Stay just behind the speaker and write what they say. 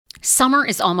Summer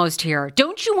is almost here.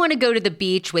 Don't you want to go to the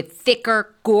beach with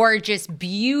thicker, gorgeous,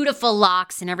 beautiful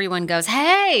locks and everyone goes,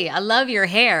 "Hey, I love your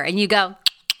hair." And you go,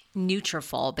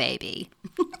 "Nutrafol, baby."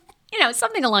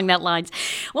 Something along that lines.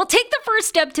 Well, take the first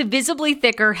step to visibly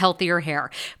thicker, healthier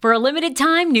hair. For a limited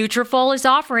time, Nutrafol is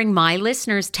offering my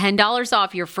listeners $10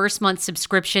 off your first month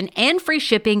subscription and free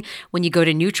shipping when you go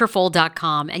to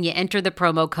Nutrafol.com and you enter the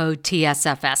promo code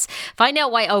TSFS. Find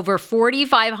out why over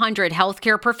 4,500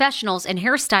 healthcare professionals and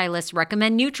hairstylists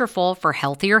recommend Nutrafol for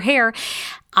healthier hair.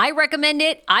 I recommend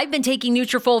it. I've been taking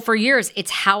Nutrafol for years.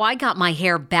 It's how I got my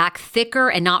hair back thicker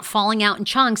and not falling out in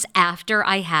chunks after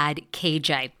I had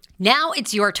KJ. Now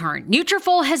it's your turn.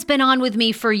 Nutrafol has been on with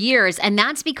me for years, and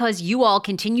that's because you all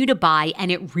continue to buy,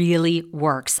 and it really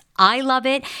works. I love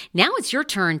it. Now it's your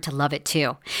turn to love it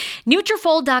too.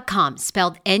 Nutrafol.com,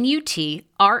 spelled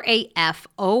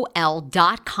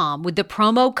Nutrafol.com with the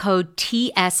promo code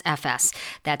TSFS.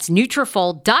 That's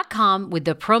Nutrafol.com with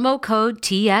the promo code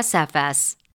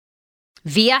TSFS.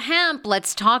 Via Hemp,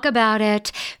 let's talk about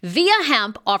it. Via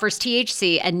Hemp offers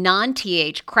THC and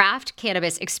non-TH craft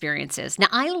cannabis experiences. Now,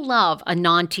 I love a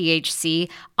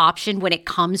non-THC option when it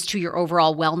comes to your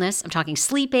overall wellness. I'm talking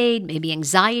sleep aid, maybe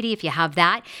anxiety if you have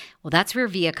that. Well, that's where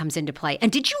Via comes into play.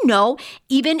 And did you know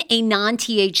even a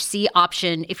non-THC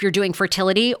option, if you're doing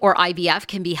fertility or IVF,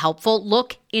 can be helpful?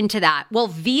 Look into that. Well,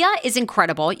 Via is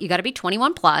incredible. You got to be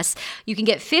 21 plus. You can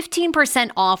get 15%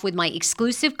 off with my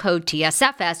exclusive code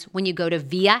TSFS when you go to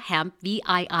Via Hemp,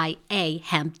 VIIA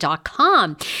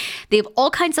hemp.com. They have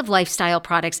all kinds of lifestyle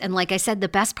products. And like I said, the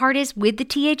best part is with the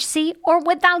THC or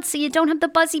without, so you don't have the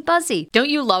buzzy. Don't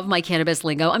you love my cannabis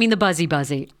lingo? I mean, the buzzy.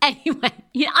 Anyway,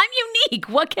 I'm unique.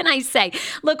 What can I say?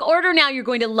 Look, order now. You're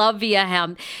going to love Via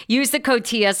Hemp. Use the code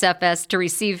TSFS to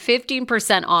receive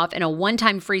 15% off and a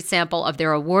one-time free sample of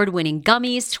their award-winning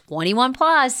gummies, 21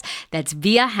 plus. That's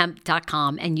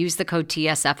viahemp.com, and use the code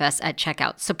TSFS at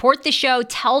checkout. Support the show.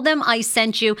 Tell them I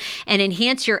sent you, and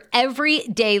enhance your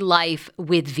everyday life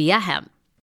with Via Hemp.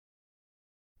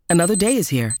 Another day is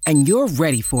here, and you're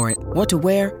ready for it. What to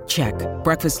wear? Check.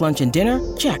 Breakfast, lunch, and dinner?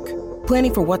 Check.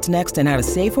 Planning for what's next and how to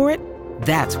save for it?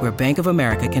 That's where Bank of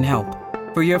America can help.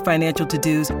 For your financial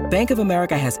to-dos, Bank of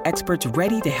America has experts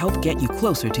ready to help get you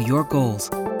closer to your goals.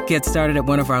 Get started at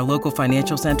one of our local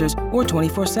financial centers or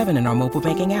 24/7 in our mobile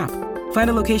banking app. Find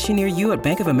a location near you at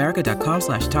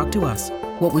bankofamerica.com/talktous.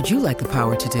 What would you like the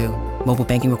power to do? Mobile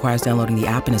banking requires downloading the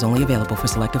app and is only available for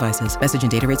select devices. Message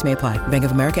and data rates may apply. Bank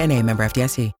of America N.A., member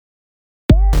FDIC.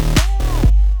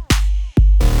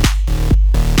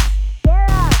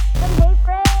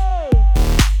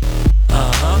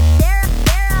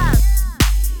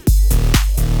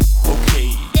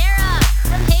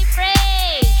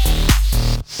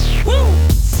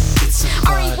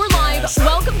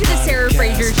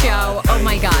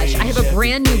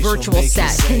 Brand new virtual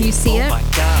set. Can you see it?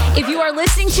 If you are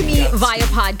listening to me via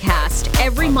podcast,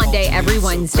 every Monday, every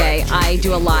Wednesday, I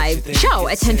do a live show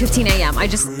at 10:15 a.m.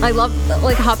 I love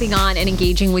like hopping on and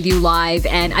engaging with you live.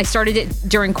 And I started it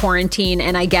during quarantine.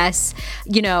 And I guess,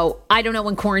 I don't know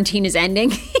when quarantine is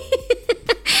ending.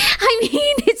 I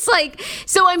mean, it's like,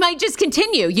 so I might just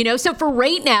continue, So for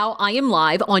right now, I am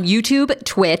live on YouTube,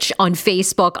 Twitch, on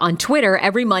Facebook, on Twitter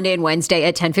every Monday and Wednesday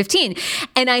at 10:15.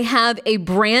 And I have a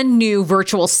brand new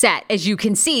virtual set, as you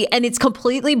can see, and it's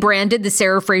completely branded The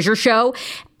Sarah Fraser Show,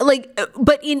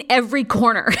 but in every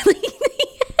corner.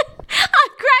 I'm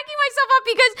cracking myself up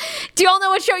because do y'all know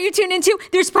what show you tune into?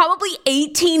 There's probably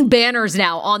 18 banners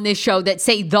now on this show that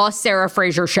say The Sarah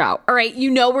Fraser Show. All right,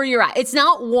 you know where you're at. It's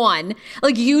not one.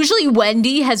 Like usually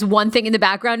Wendy has one thing in the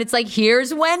background. It's like,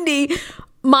 here's Wendy.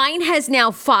 Mine has now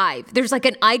 5. There's like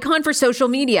an icon for social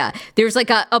media. There's like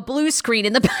a blue screen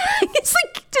in the back. It's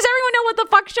like, does everyone know what the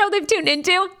fuck show they've tuned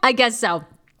into? I guess so.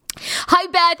 Hi,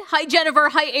 Beth. Hi, Jennifer.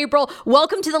 Hi, April.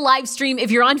 Welcome to the live stream.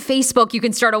 If you're on Facebook, you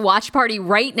can start a watch party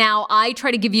right now. I try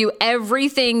to give you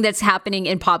everything that's happening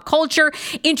in pop culture,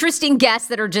 interesting guests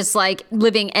that are just like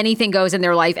living anything goes in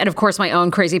their life. And of course, my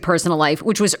own crazy personal life,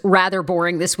 which was rather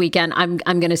boring this weekend. I'm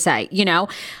going to say,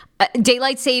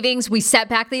 daylight savings. We set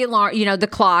back the alarm, the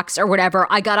clocks or whatever.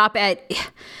 I got up at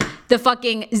the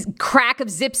fucking crack of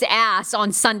Zip's ass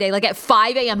on Sunday, like at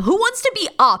 5 a.m. Who wants to be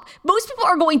up? Most people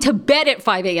are going to bed at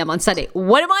 5 a.m. on Sunday.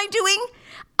 What am I doing?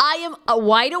 I am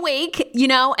wide awake,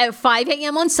 at 5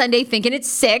 a.m. on Sunday, thinking it's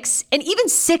 6. And even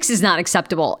 6 is not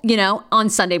acceptable, on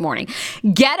Sunday morning.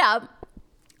 Get up.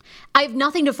 I have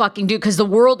nothing to fucking do because the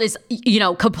world is,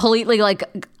 completely like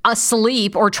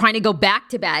asleep or trying to go back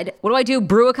to bed. What do I do?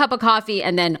 Brew a cup of coffee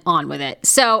and then on with it.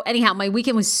 So anyhow, my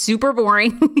weekend was super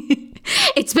boring.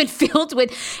 It's been filled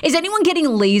with, is anyone getting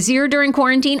lazier during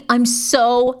quarantine? I'm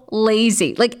so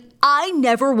lazy. Like I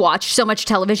never watched so much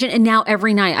television, and now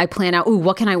every night I plan out,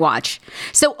 what can I watch?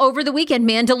 So over the weekend,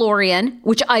 Mandalorian,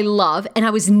 which I love, and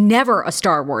I was never a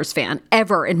Star Wars fan,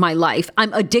 ever in my life.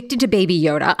 I'm addicted to Baby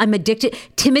Yoda. I'm addicted.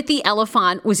 Timothy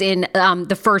Olyphant was in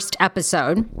the first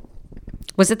episode.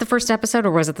 Was it the first episode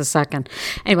or was it the second?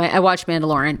 Anyway, I watched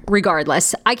Mandalorian.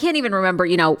 Regardless, I can't even remember,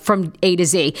 from A to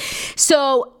Z.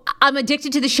 So I'm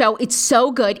addicted to the show. It's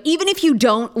so good. Even if you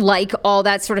don't like all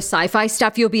that sort of sci-fi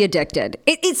stuff, you'll be addicted.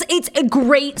 It's a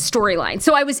great storyline.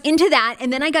 So I was into that,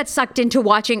 and then I got sucked into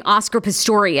watching Oscar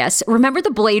Pistorius. Remember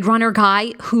the Blade Runner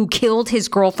guy who killed his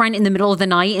girlfriend in the middle of the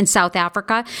night in South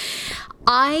Africa?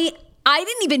 I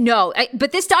didn't even know,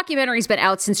 but this documentary's been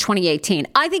out since 2018.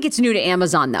 I think it's new to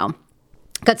Amazon, though.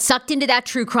 Got sucked into that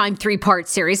true crime 3-part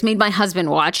series, made my husband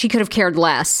watch. He could have cared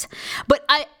less. But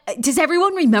does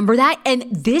everyone remember that? And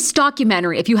this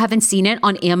documentary, if you haven't seen it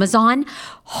on Amazon,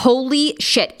 holy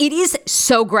shit, it is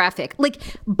so graphic. Like,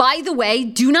 by the way,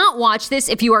 do not watch this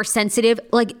if you are sensitive.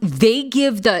 Like, they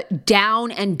give the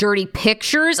down and dirty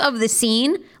pictures of the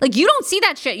scene. Like, you don't see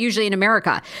that shit usually in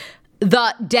America.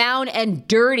 The down and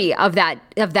dirty of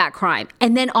that crime.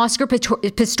 And then Oscar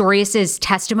Pistorius's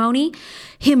testimony,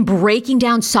 him breaking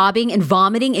down, sobbing and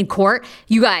vomiting in court.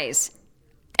 You guys,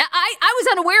 I was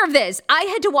unaware of this. I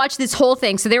had to watch this whole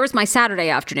thing. So there was my Saturday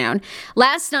afternoon.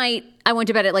 Last night, I went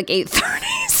to bed at like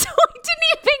 8:30. So I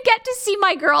didn't even get to see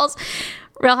my girls.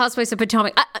 Real Housewives of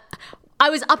Potomac.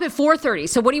 I was up at 4:30.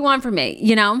 So what do you want from me?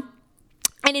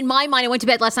 And in my mind, I went to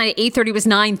bed last night at 8:30. It was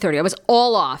 9:30. I was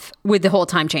all off with the whole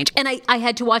time change. And I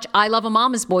had to watch I Love a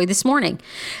Mama's Boy this morning.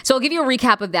 So I'll give you a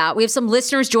recap of that. We have some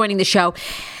listeners joining the show.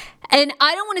 And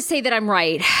I don't want to say that I'm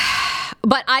right,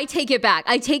 but I take it back.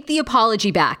 I take the apology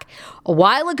back. A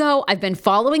while ago, I've been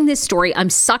following this story.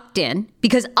 I'm sucked in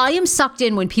because I am sucked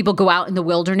in when people go out in the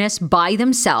wilderness by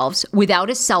themselves without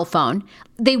a cell phone.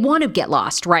 They want to get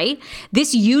lost, right?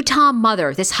 This Utah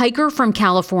mother, this hiker from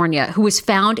California who was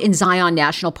found in Zion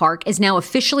National Park is now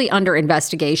officially under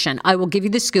investigation. I will give you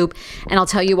the scoop and I'll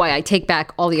tell you why I take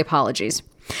back all the apologies.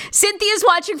 Cynthia's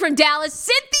watching from Dallas.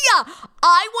 Cynthia,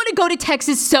 I want to go to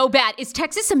Texas so bad. Is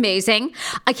Texas amazing?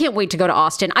 I can't wait to go to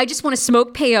Austin. I just want to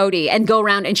smoke peyote and go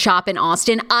around and shop in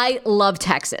Austin. I love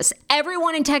Texas.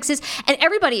 Everyone in Texas, and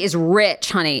everybody is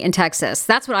rich, honey, in Texas.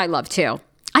 That's what I love too.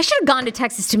 I should have gone to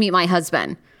Texas to meet my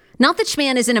husband. Not that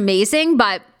Schman isn't amazing,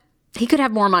 but he could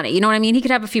have more money. You know what I mean? He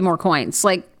could have a few more coins.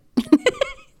 Like,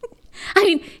 I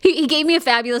mean, he gave me a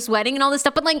fabulous wedding and all this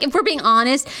stuff. But like, if we're being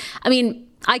honest, I mean,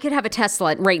 I could have a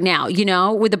Tesla right now,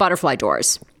 with the butterfly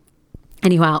doors.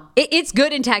 Anyhow, it's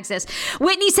good in Texas.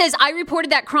 Whitney says, I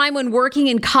reported that crime when working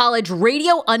in college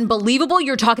radio. Unbelievable.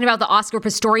 You're talking about the Oscar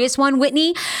Pistorius one,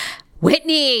 Whitney?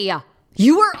 Whitney,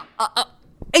 you were...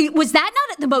 was that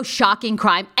not the most shocking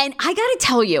crime? And I got to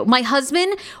tell you, my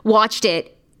husband watched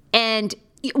it and...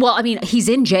 Well, I mean, he's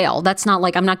in jail. That's not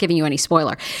like, I'm not giving you any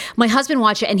spoiler. My husband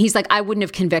watched it and he's like, I wouldn't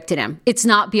have convicted him. It's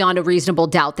not beyond a reasonable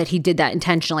doubt that he did that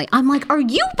intentionally. I'm like, are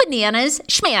you bananas?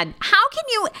 Schman, how can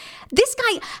you, this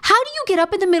guy, how do you get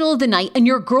up in the middle of the night and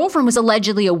your girlfriend was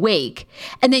allegedly awake?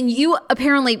 And then you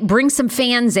apparently bring some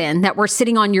fans in that were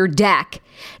sitting on your deck.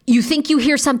 You think you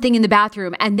hear something in the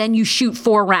bathroom and then you shoot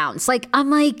 4 rounds. Like,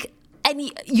 I'm like, and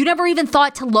you never even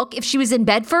thought to look if she was in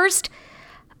bed first?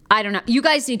 I don't know. You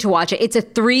guys need to watch it. It's a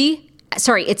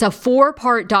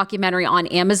 4-part documentary on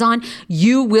Amazon.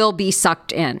 You will be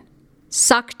sucked in.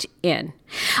 Sucked in.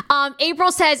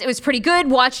 April says it was pretty good.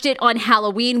 Watched it on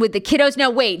Halloween with the kiddos. No,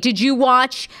 wait. Did you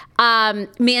watch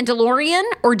Mandalorian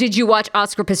or did you watch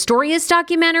Oscar Pistorius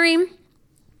documentary?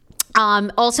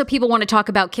 Also, people want to talk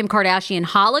about Kim Kardashian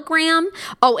hologram.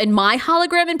 Oh, and my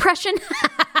hologram impression.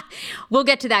 We'll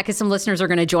get to that because some listeners are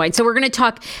going to join. So we're going to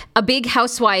talk a big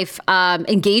housewife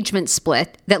engagement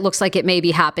split that looks like it may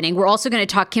be happening. We're also going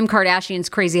to talk Kim Kardashian's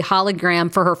crazy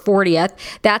hologram for her 40th.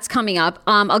 That's coming up.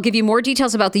 I'll give you more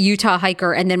details about the Utah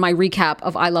hiker and then my recap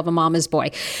of I Love a Mama's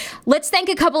Boy. Let's thank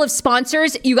a couple of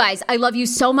sponsors. You guys, I love you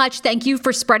so much. Thank you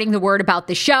for spreading the word about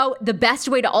the show. The best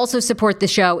way to also support the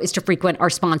show is to frequent our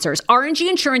sponsors. R&G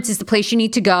Insurance is the place you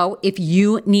need to go if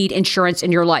you need insurance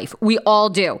in your life. We all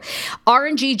do.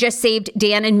 R&G just saved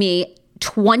Dan and me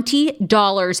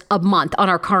 $20 a month on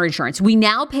our car insurance. We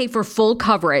now pay for full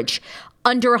coverage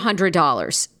under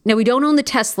 $100. Now, we don't own the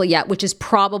Tesla yet, which is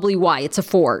probably why. It's a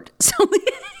Ford. So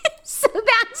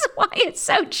that's why it's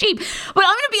so cheap. But I'm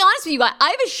going to be honest with you guys. I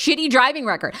have a shitty driving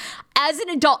record. as an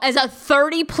adult, as a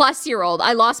 30-plus-year-old,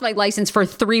 I lost my license for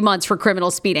 3 months for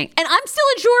criminal speeding, and I'm still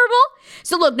insurable.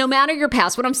 So look, no matter your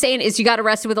past, what I'm saying is you got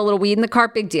arrested with a little weed in the car,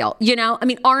 big deal. You know, I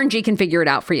mean, R&G can figure it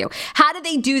out for you. How do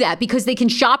they do that? Because they can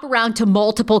shop around to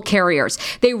multiple carriers.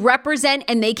 They represent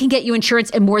and they can get you insurance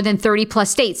in more than 30-plus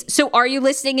states. So are you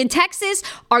listening in Texas?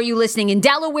 Are you listening in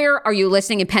Delaware? Are you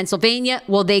listening in Pennsylvania?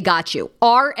 Well, they got you.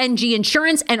 RNG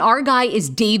Insurance, and our guy is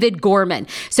David Gorman.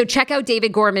 So check out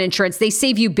David Gorman Insurance. They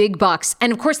save you big bucks.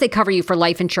 And of course, they cover you for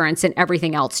life insurance and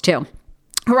everything else too.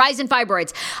 Horizon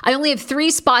Fibroids. I only have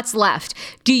 3 spots left.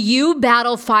 Do you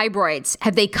battle fibroids?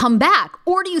 Have they come back?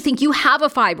 Or do you think you have a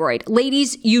fibroid?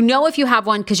 Ladies, you know if you have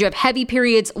one because you have heavy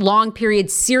periods, long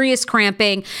periods, serious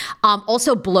cramping,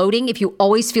 also bloating. If you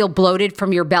always feel bloated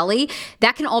from your belly,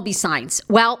 that can all be signs.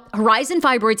 Well, Horizon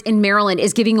Fibroids in Maryland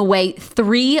is giving away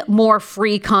 3 more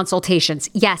free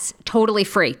consultations. Yes, totally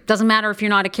free. Doesn't matter if you're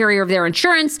not a carrier of their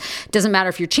insurance. Doesn't matter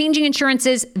if you're changing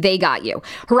insurances. They got you.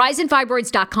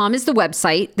 HorizonFibroids.com is the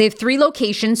website. They have 3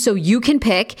 locations, so you can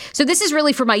pick. So this is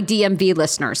really for my DMV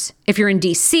listeners. If you're in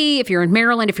DC, if you're in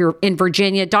Maryland, if you're in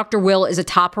Virginia, Dr. Will is a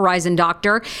top Horizon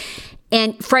doctor.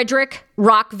 And Frederick,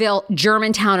 Rockville,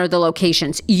 Germantown are the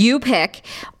locations. You pick.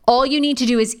 All you need to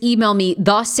do is email me,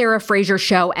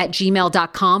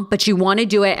 thesarahfrasershow@gmail.com. But you want to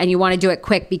do it, and you want to do it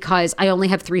quick because I only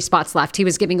have 3 spots left. He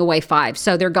was giving away 5.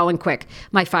 So they're going quick.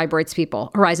 My fibroids people,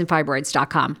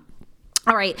 HorizonFibroids.com.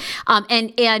 All right.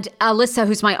 And Alyssa,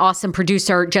 who's my awesome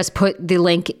producer, just put the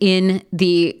link in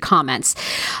the comments.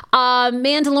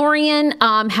 Mandalorian,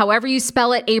 however you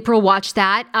spell it, April, watch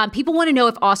that. People want to know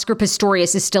if Oscar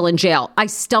Pistorius is still in jail. I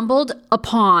stumbled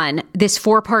upon this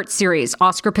 4-part series,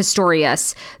 Oscar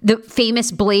Pistorius, the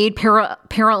famous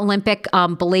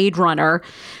Paralympic Blade runner.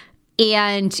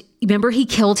 And remember, he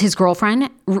killed his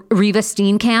girlfriend, Riva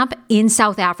Steenkamp, in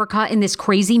South Africa in this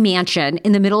crazy mansion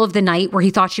in the middle of the night where he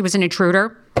thought she was an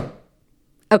intruder.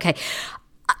 Okay.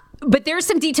 But there's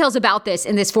some details about this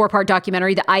in this 4-part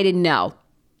documentary that I didn't know.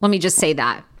 Let me just say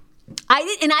that. I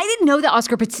didn't know that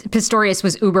Oscar Pistorius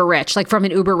was uber rich, like from an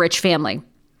uber rich family.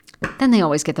 Then they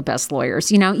always get the best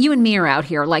lawyers. You know, you and me are out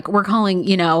here, like we're calling,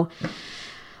 you know,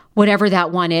 whatever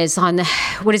that one is on the,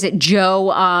 what is it,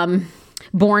 Joe,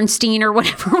 Bornstein or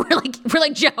whatever. We're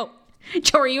like, Joe,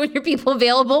 are you and your people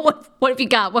available? What have you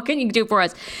got? What can you do for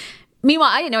us?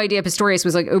 Meanwhile, I had no idea Pistorius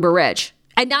was like uber rich,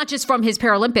 and not just from his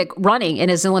Paralympic running and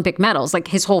his Olympic medals, like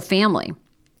his whole family.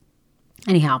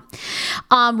 Anyhow,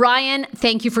 Ryan,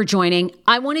 thank you for joining.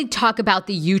 I want to talk about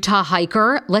the Utah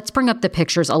hiker. Let's bring up the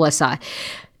pictures, Alyssa.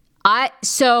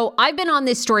 So I've been on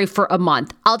this story for a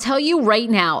month. I'll tell you right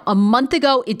now, a month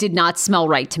ago, it did not smell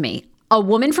right to me. A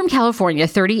woman from California,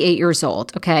 38 years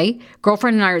old, okay?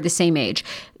 Girlfriend and I are the same age.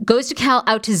 Goes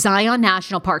out to Zion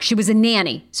National Park. She was a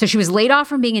nanny. So she was laid off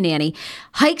from being a nanny.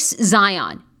 Hikes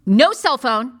Zion. No cell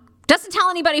phone. Doesn't tell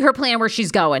anybody her plan where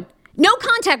she's going. No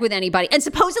contact with anybody. And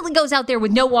supposedly goes out there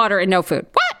with no water and no food.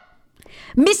 What?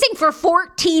 Missing for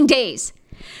 14 days.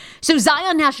 So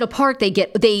Zion National Park,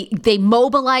 they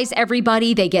mobilize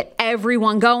everybody. They get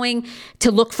everyone going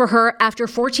to look for her. After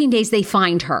 14 days, they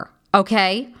find her,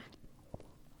 okay?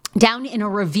 Down in a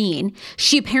ravine.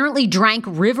 She apparently drank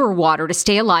river water to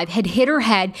stay alive, had hit her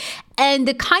head. And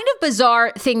the kind of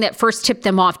bizarre thing that first tipped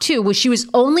them off too was she was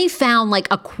only found like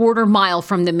a quarter mile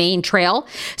from the main trail.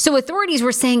 So authorities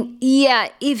were saying, yeah,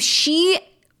 if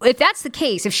that's the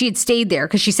case, if she had stayed there,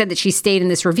 because she said that she stayed in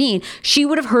this ravine, she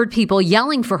would have heard people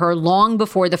yelling for her long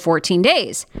before the 14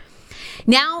 days.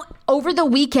 Now, over the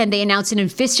weekend, they announced an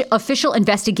official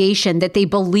investigation that they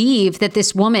believe that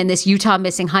this woman, this Utah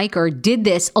missing hiker, did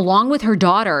this along with her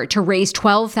daughter to raise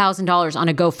 $12,000 on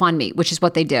a GoFundMe, which is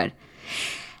what they did.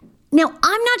 Now,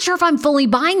 I'm not sure if I'm fully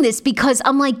buying this because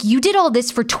I'm like, you did all this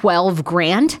for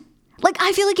 $12,000? Like,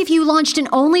 I feel like if you launched an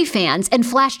OnlyFans and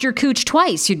flashed your cooch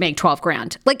twice, you'd make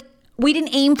 $12,000. Like, we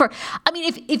didn't aim for, I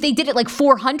mean, if they did it like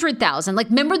 400,000, like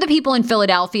remember the people in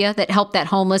Philadelphia that helped that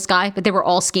homeless guy, but they were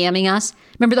all scamming us?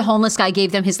 Remember the homeless guy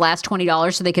gave them his last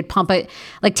 $20 so they could pump a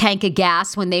tank of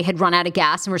gas when they had run out of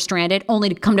gas and were stranded, only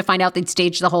to come to find out they'd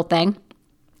staged the whole thing.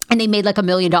 And they made like $1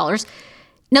 million.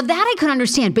 Now that I could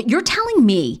understand, but you're telling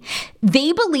me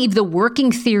they believe the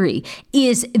working theory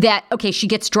is that, okay, she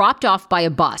gets dropped off by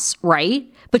a bus,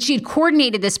 right? But she had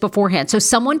coordinated this beforehand. So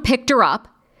someone picked her up.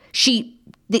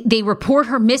 They report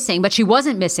her missing, but she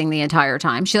wasn't missing the entire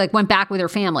time. She went back with her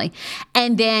family.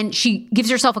 And then she gives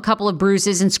herself a couple of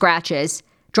bruises and scratches,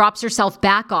 drops herself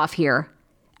back off here.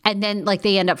 And then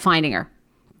they end up finding her.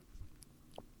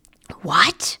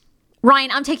 What?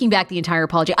 Ryan, I'm taking back the entire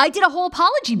apology. I did a whole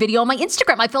apology video on my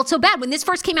Instagram. I felt so bad. When this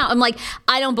first came out, I'm like,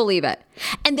 I don't believe it.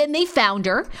 And then they found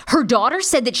her. Her daughter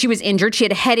said that she was injured. She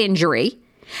had a head injury.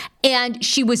 and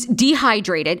she was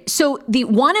dehydrated. So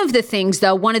one of the things,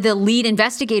 though, one of the lead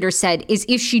investigators said is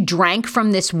if she drank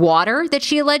from this water that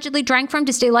she allegedly drank from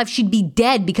to stay alive, she'd be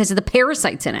dead because of the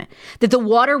parasites in it, that the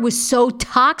water was so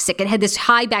toxic. It had this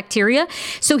high bacteria.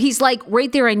 So he's like,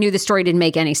 right there, I knew the story didn't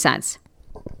make any sense.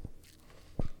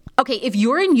 Okay, if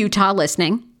you're in Utah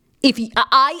listening,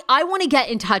 I want to get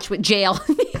in touch with jail.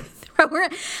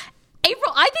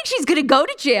 April, I think she's going to go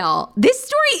to jail. This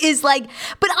story is like,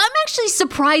 but I'm actually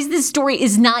surprised this story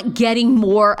is not getting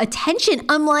more attention.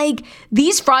 I'm like,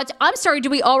 these frauds, I'm sorry, do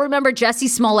we all remember Jussie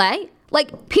Smollett?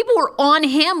 Like, people were on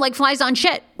him like flies on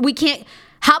shit. We can't,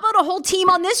 how about a whole team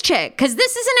on this chick? Because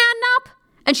this isn't adding up.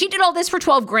 And she did all this for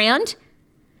 $12,000.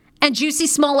 And Jussie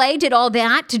Smollett did all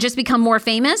that to just become more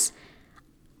famous.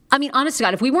 I mean, honest to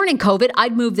God, if we weren't in COVID,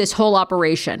 I'd move this whole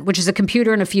operation, which is a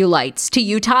computer and a few lights, to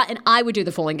Utah, and I would do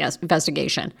the full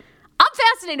investigation. I'm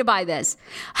fascinated by this.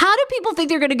 How do people think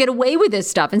they're going to get away with this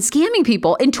stuff and scamming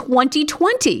people in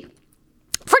 2020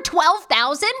 for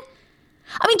 $12,000?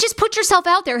 I mean, just put yourself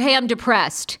out there. Hey, I'm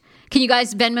depressed. Can you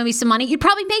guys Venmo me some money? You'd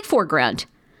probably make $4,000.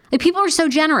 Like, people are so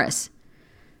generous.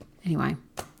 Anyway.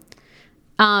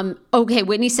 Okay,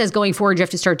 Whitney says going forward, you have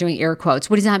to start doing air quotes.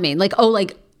 What does that mean? Like,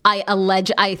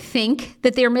 I think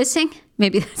that they're missing.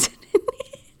 Maybe that's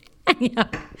yeah.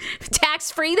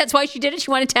 Tax-free. That's why she did it.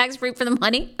 She wanted tax-free for the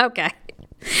money. Okay.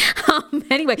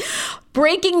 Anyway,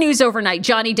 breaking news overnight.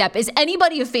 Johnny Depp. Is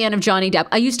anybody a fan of Johnny Depp?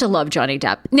 I used to love Johnny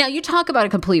Depp. Now, you talk about a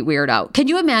complete weirdo. Can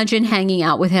you imagine hanging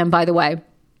out with him, by the way?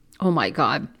 Oh, my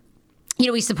God. You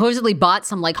know, he supposedly bought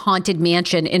some like haunted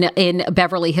mansion in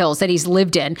Beverly Hills that he's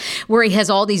lived in, where he has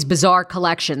all these bizarre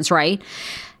collections, right?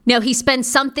 Now, he spends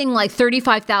something like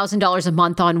 $35,000 a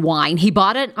month on wine. He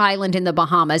bought an island in the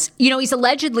Bahamas. You know, he's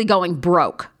allegedly going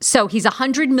broke. So he's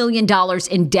 $100 million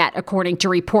in debt, according to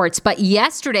reports. But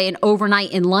yesterday and overnight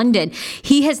in London,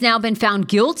 he has now been found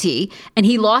guilty, and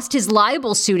he lost his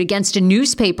libel suit against a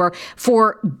newspaper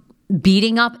for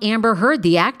beating up Amber Heard,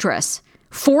 the actress.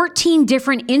 14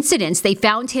 different incidents. They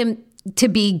found him to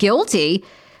be guilty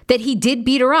that he did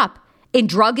beat her up. In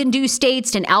drug-induced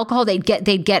states and alcohol, they'd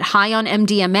get high on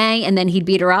MDMA, and then he'd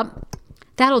beat her up.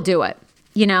 That'll do it,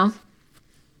 you know?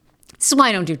 This is why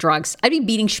I don't do drugs. I'd be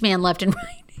beating schman left and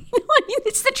right. You know, I mean,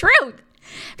 it's the truth.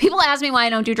 People ask me why I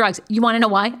don't do drugs. You want to know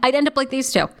why? I'd end up like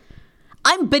these two.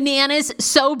 I'm bananas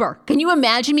sober. Can you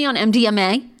imagine me on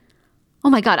MDMA? Oh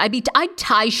my God, I'd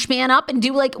tie schman up and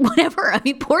do like whatever. I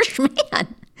mean, poor schman.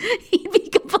 He'd be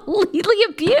completely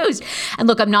abused. And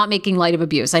look, I'm not making light of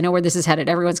abuse. I know where this is headed.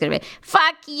 Everyone's going to be,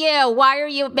 fuck you. Why are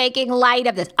you making light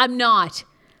of this? I'm not.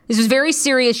 This was very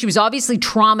serious. She was obviously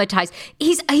traumatized.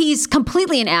 He's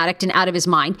completely an addict and out of his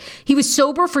mind. He was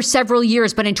sober for several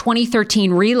years, but in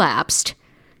 2013 relapsed.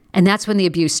 And that's when the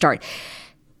abuse started.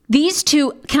 These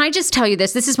two, can I just tell you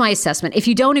this? This is my assessment. If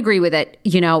you don't agree with it,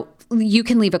 you know, you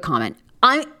can leave a comment.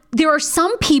 There are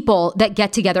some people that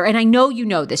get together, and I know you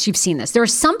know this, you've seen this. There are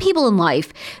some people in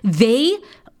life, they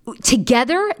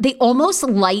almost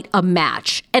light a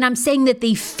match. And I'm saying that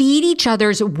they feed each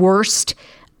other's worst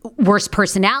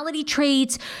personality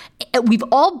traits. We've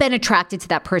all been attracted to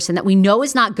that person that we know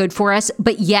is not good for us,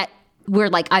 but yet we're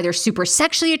like either super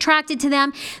sexually attracted to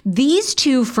them. These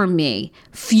two, for me,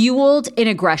 fueled an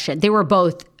aggression. They were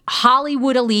both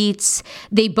Hollywood elites.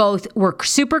 They both were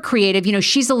super creative. You know,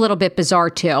 she's a little bit bizarre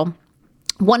too.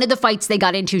 One of the fights they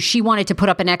got into, she wanted to put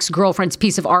up an ex-girlfriend's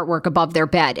piece of artwork above their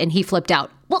bed, and he flipped out.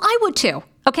 Well, I would too.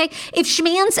 Okay. If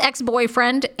Schman's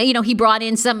ex-boyfriend, you know, he brought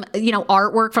in some, you know,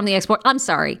 artwork from the ex-boyfriend, I'm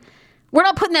sorry. We're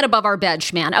not putting that above our bed,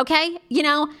 Schman. Okay. You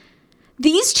know,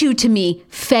 these two to me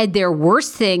fed their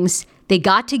worst things. They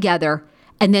got together,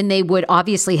 and then they would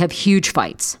obviously have huge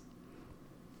fights.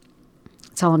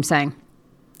 That's all I'm saying.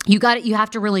 You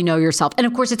have to really know yourself. And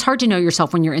of course, it's hard to know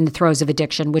yourself when you're in the throes of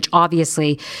addiction, which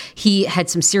obviously he had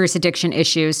some serious addiction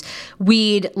issues.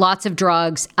 Weed, lots of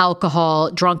drugs, alcohol,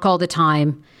 drunk all the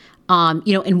time. You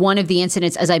know, and one of the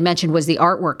incidents, as I mentioned, was the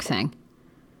artwork thing.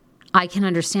 I can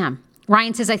understand.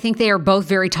 Ryan says, I think they are both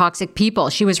very toxic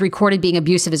people. She was recorded being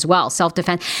abusive as well.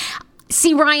 Self-defense.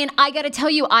 See, Ryan, I got to tell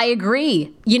you, I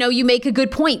agree. You know, you make a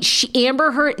good point.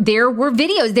 Amber Heard, there were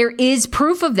videos. There is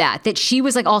proof of that she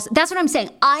was like, also, that's what I'm saying.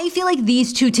 I feel like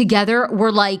these two together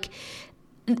were like,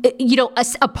 you know,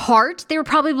 apart, they would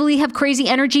probably have crazy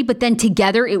energy, but then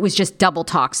together it was just double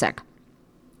toxic.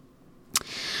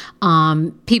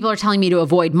 People are telling me to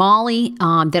avoid Molly,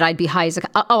 that I'd be high as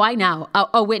I know.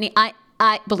 Oh, Whitney,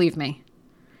 I believe me.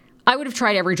 I would have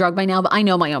tried every drug by now, but I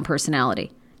know my own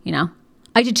personality, you know?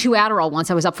 I did 2 Adderall once.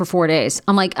 I was up for 4 days.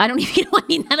 I'm like, I don't even, you know, I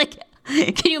mean, like,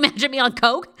 can you imagine me on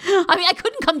Coke? I mean, I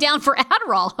couldn't come down for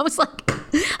Adderall. I was like,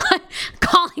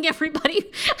 calling everybody.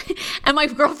 And my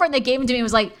girlfriend that gave them to me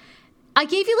was like, I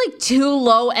gave you like 2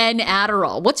 low-end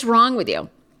Adderall. What's wrong with you?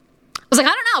 I was like, I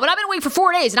don't know, but I've been awake for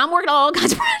 4 days and I'm working on all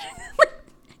kinds of projects.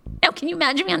 Now, can you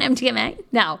imagine me on MTMA?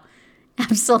 No,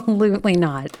 absolutely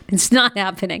not. It's not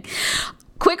happening.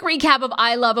 Quick recap of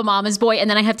I Love a Mama's Boy, and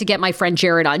then I have to get my friend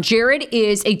Jared on. Jared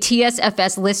is a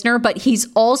TSFS listener, but he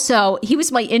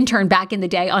was my intern back in the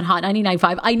day on Hot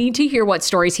 99.5. I need to hear what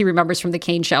stories he remembers from the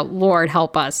Kane Show. Lord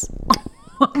help us.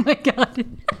 Oh my God.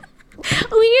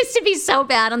 We used to be so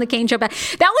bad on the Kane Show. That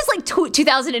was like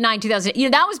 2009,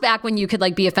 2000. That was back when you could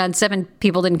like be offensive and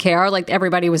people didn't care. Like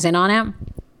everybody was in on it.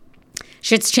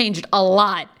 Shit's changed a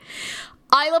lot.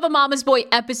 I Love a Mama's Boy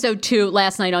episode 2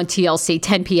 last night on TLC,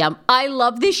 10 p.m. I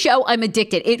love this show. I'm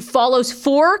addicted. It follows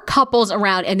 4 couples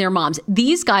around and their moms.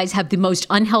 These guys have the most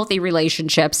unhealthy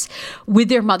relationships with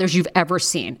their mothers you've ever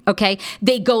seen, okay?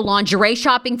 They go lingerie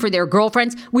shopping for their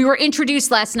girlfriends. We were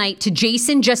introduced last night to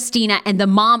Jason, Justina, and the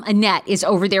mom, Annette, is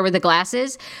over there with the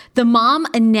glasses. The mom,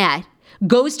 Annette,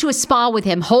 goes to a spa with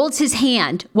him, holds his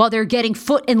hand while they're getting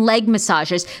foot and leg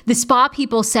massages. The spa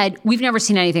people said, we've never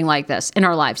seen anything like this in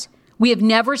our lives. We have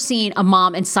never seen a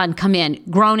mom and son come in,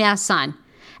 grown-ass son,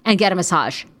 and get a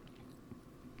massage.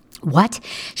 What?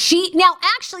 Now,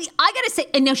 actually, I got to say,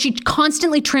 and now she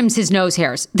constantly trims his nose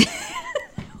hairs.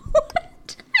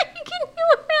 What?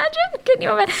 Can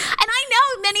you imagine? And I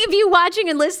know many of you watching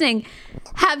and listening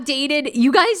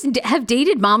you guys have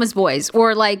dated mama's boys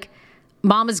or like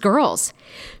mama's girls.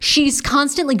 She's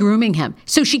constantly grooming him.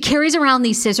 So she carries around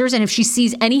these scissors, and if she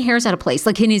sees any hairs out of place,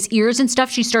 like in his ears and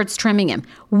stuff, she starts trimming him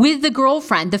with the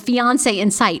girlfriend, the fiance in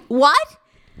sight. What?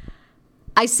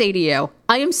 I say to you,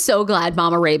 I am so glad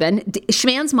Mama Rabin,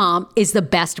 Schman's mom, is the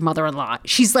best mother-in-law.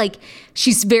 She's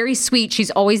very sweet.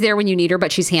 She's always there when you need her,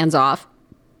 but she's hands off.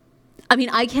 I mean,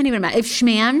 I can't even imagine. If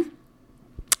Schman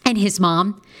and his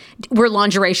mom were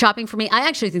lingerie shopping for me, I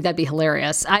actually think that'd be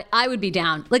hilarious. I would be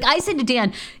down. Like I said to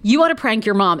Dan, you ought to prank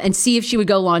your mom and see if she would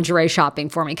go lingerie shopping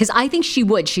for me. Because I think she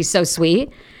would. She's so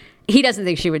sweet. He doesn't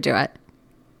think she would do it.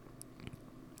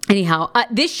 Anyhow,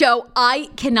 this show, I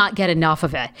cannot get enough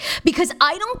of it. Because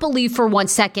I don't believe for 1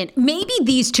 second, maybe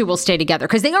these two will stay together.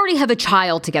 Because they already have a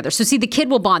child together. So see, the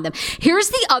kid will bond them. Here's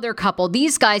the other couple.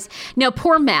 These guys. Now,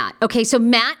 poor Matt. Okay, so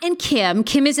Matt and Kim.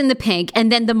 Kim is in the pink.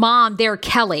 And then the mom there,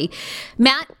 Kelly.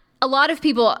 Matt. A lot of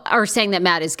people are saying that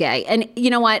Matt is gay. And you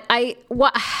know what?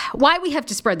 Why we have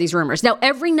to spread these rumors? Now,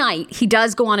 every night he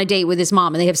does go on a date with his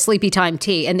mom and they have sleepy time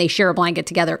tea and they share a blanket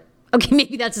together. Okay,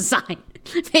 maybe that's a sign.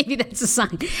 Maybe that's a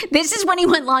sign. This is when he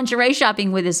went lingerie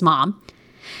shopping with his mom.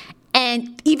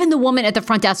 And even the woman at the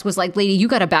front desk was like, lady, you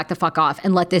got to back the fuck off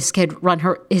and let this kid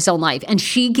run his own life. And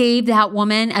she gave that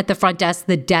woman at the front desk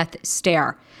the death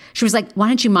stare. She was like, why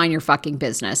don't you mind your fucking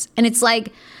business? And it's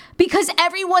like, because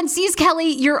everyone sees, Kelly,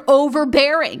 you're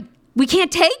overbearing. We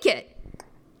can't take it.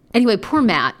 Anyway, poor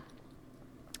Matt.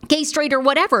 Gay, straight, or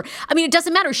whatever. I mean, it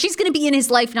doesn't matter. She's going to be in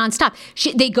his life nonstop.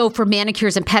 They go for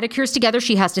manicures and pedicures together.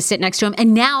 She has to sit next to him.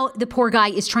 And now the poor guy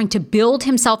is trying to build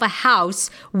himself a house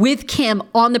with Kim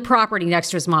on the property next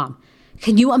to his mom.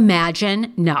 Can you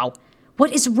imagine? No.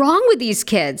 What is wrong with these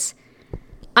kids?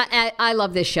 I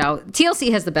love this show. TLC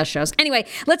has the best shows. Anyway,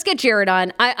 let's get Jared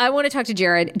on. I want to talk to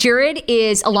Jared. Jared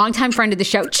is a longtime friend of the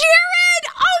show. Jared!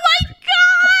 Oh my God!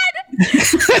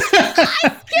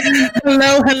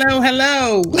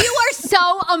 Hello. You are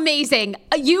so amazing.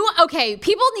 Okay,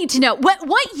 people need to know.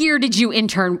 What year did you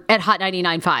intern at Hot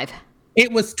 99.5?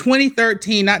 It was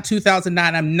 2013, not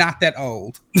 2009. I'm not that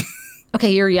old.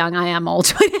 Okay, you're young. I am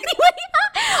old. Anyway.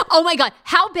 Oh my God.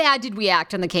 How bad did we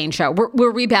act on the Kane Show?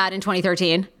 Were we bad in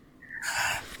 2013?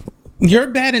 You're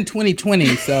bad in 2020,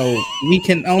 so we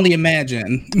can only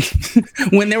imagine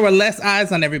when there were less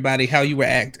eyes on everybody, how you were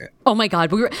acting. Oh my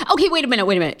God. Okay, wait a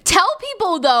minute. Tell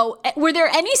people though, were there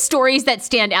any stories that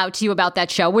stand out to you about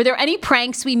that show? Were there any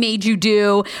pranks we made you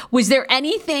do? Was there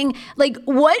anything, like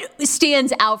what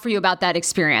stands out for you about that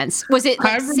experience? Was it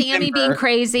like Sammy being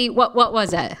crazy? What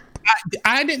was it?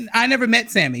 I never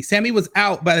met Sammy. Sammy was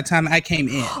out by the time I came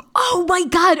in. Oh my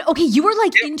God. Okay, you were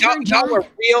like intern John. Y'all were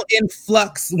real in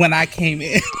flux when I came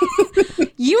in.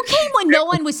 You came when no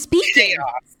one was speaking.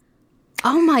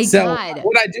 Oh my God.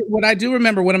 What I do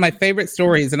remember, one of my favorite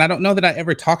stories, and I don't know that I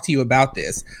ever talked to you about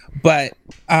this, but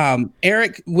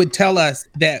Eric would tell us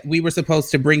that we were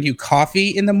supposed to bring you coffee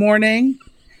in the morning,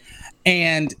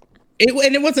 and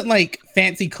it wasn't like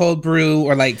fancy cold brew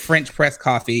or like French press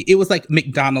coffee. It was like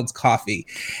McDonald's coffee.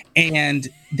 And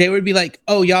they would be like,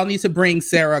 oh, y'all need to bring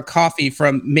Sarah coffee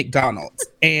from McDonald's.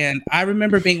 And I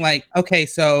remember being like, okay,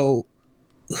 so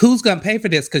who's going to pay for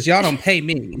this? Because y'all don't pay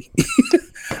me.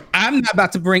 I'm not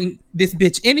about to bring this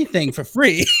bitch anything for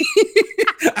free.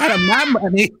 out of my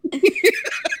money.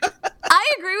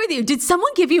 I agree with you. Did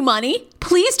someone give you money?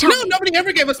 Please tell me. No, nobody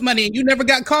ever gave us money. You never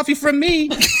got coffee from me.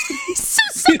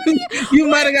 So you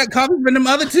might have got coffee from them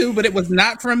other two, but it was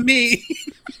not from me.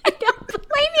 I don't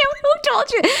blame you. Who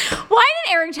told you? Why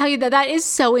did Eric tell you that? That is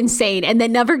so insane, and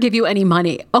then never give you any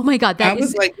money. Oh my God, I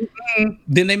was like,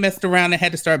 Then they messed around and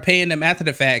had to start paying them after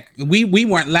the fact. We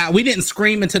weren't loud. We didn't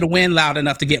scream into the wind loud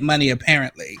enough to get money,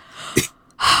 apparently.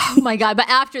 Oh my God. But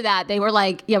after that, they were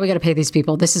like, yeah, we got to pay these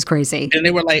people. This is crazy. And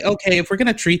they were like, okay, if we're going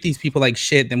to treat these people like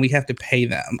shit, then we have to pay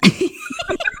them.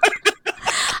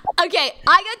 Okay,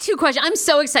 I got two questions. I'm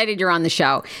so excited you're on the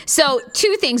show. So,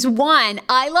 two things. One,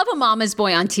 I love A Mama's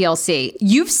Boy on TLC.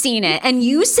 You've seen it, and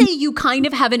you say you kind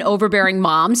of have an overbearing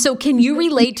mom. So, can you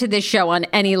relate to this show on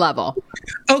any level?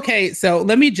 Okay, so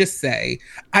let me just say,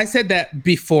 I said that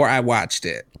before I watched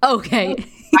it. Okay.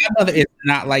 My mother is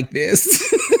not like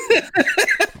this.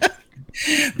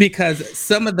 Because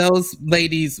some of those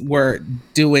ladies were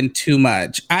doing too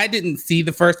much. I didn't see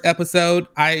the first episode.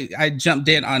 I jumped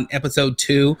in on episode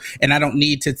 2, and I don't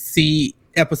need to see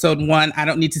episode 1. I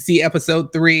don't need to see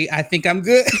episode 3. I think I'm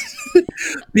good.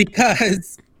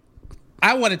 Because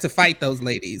I wanted to fight those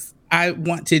ladies. I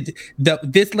wanted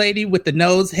this lady with the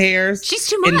nose hairs. She's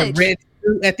too much. In the red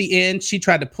suit at the end. She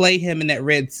tried to play him in that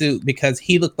red suit because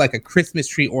he looked like a Christmas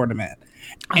tree ornament.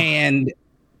 And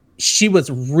she was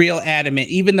real adamant.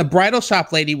 Even the bridal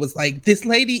shop lady was like, this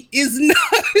lady is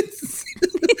nuts.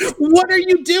 What are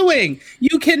you doing?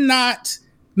 You cannot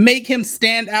make him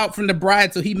stand out from the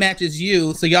bride so he matches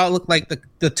you. So y'all look like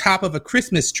the top of a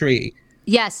Christmas tree.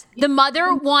 Yes. The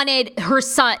mother wanted her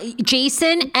son,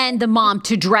 Jason, and the mom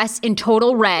to dress in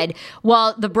total red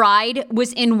while the bride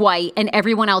was in white and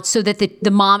everyone else so that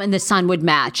the mom and the son would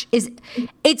match.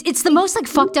 It's the most like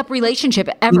fucked up relationship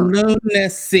ever.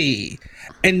 Lunacy.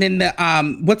 And then the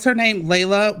what's her name?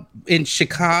 Layla in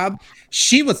Chicago.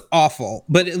 She was awful,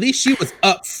 but at least she was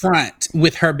upfront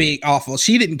with her being awful.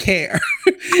 She didn't care.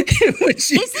 when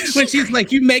she's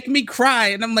like, you make me cry.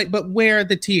 And I'm like, but where are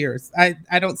the tears?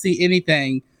 I don't see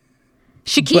anything.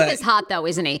 Shakib is hot though,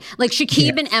 isn't he? Like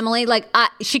Shakib and Emily, like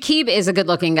Shakib is a good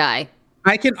looking guy.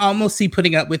 I can almost see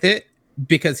putting up with it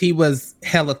because he was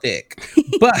hella thick.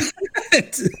 But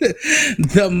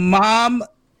the mom,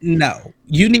 no.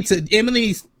 You need to, Emily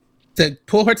needs to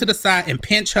pull her to the side and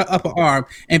pinch her upper arm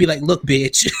and be like, look,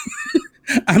 bitch,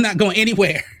 I'm not going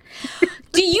anywhere.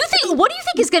 What do you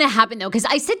think is going to happen though? Because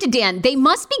I said to Dan, they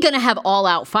must be going to have all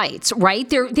out fights, right?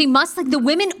 They must, like the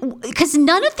women, because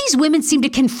none of these women seem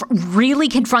to really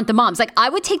confront the moms. Like I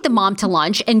would take the mom to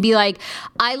lunch and be like,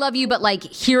 I love you, but like,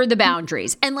 here are the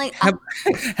boundaries. And like,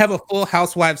 have a full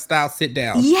housewife style sit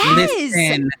down. Yes.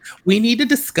 Listen, we need to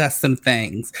discuss some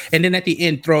things. And then at the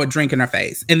end, throw a drink in her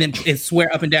face and then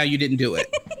swear up and down you didn't do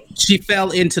it. She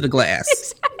fell into the glass.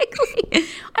 Exactly.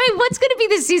 I mean, what's going to be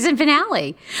the season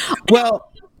finale?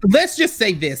 Well, let's just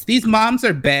say this. These moms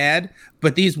are bad,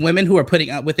 but these women who are putting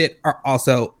up with it are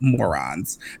also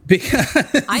morons.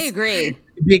 Because I agree.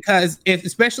 Because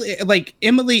especially like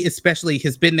Emily especially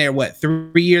has been there,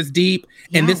 3 years deep?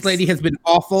 And this lady has been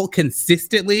awful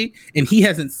consistently and he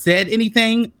hasn't said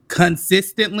anything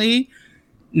consistently.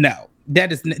 No,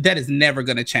 that is never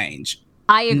going to change.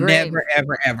 I agree. Never,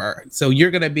 ever, ever. So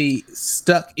you're going to be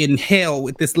stuck in hell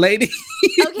with this lady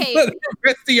okay. for the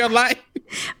rest of your life.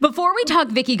 Before we talk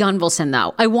Vicky Gunvalson,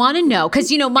 though, I want to know, because,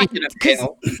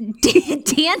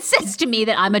 Dan says to me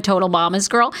that I'm a total mama's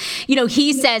girl. You know,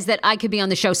 he says that I could be on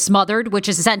the show Smothered, which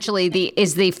is essentially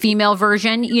the female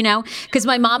version, you know, because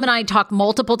my mom and I talk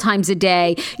multiple times a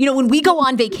day. You know, when we go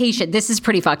on vacation, this is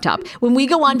pretty fucked up. When we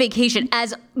go on vacation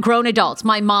as grown adults,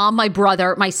 my mom, my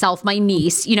brother, myself, my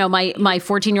niece, you know, my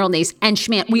 14-year-old niece, and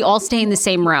Schman, we all stay in the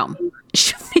same room.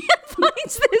 Schman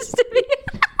finds this to be...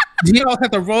 Do you all have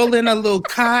to roll in a little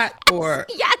cot or?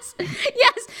 Yes.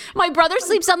 My brother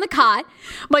sleeps on the cot,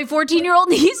 my 14-year-old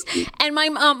niece and my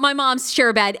mom's share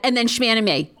a bed, and then Schman and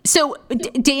me. So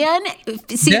Dan,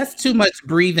 that's too much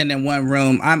breathing in one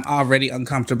room. I'm already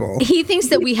uncomfortable. He thinks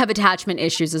that we have attachment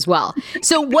issues as well.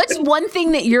 So what's one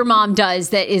thing that your mom does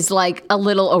that is like a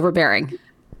little overbearing?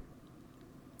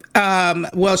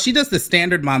 Well, she does the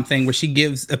standard mom thing where she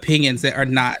gives opinions that are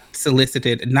not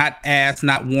solicited, not asked,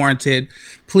 not warranted.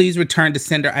 Please return to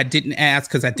sender. I didn't ask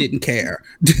because I didn't care.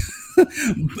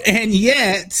 And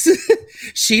yet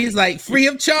she's like, free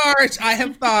of charge. I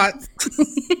have thoughts.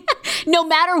 No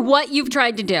matter what you've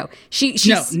tried to do. She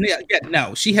has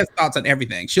thoughts on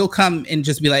everything. She'll come and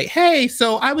just be like, hey,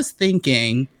 so I was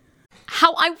thinking.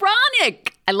 How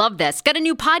ironic. I love this. Got a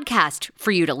new podcast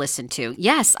for you to listen to.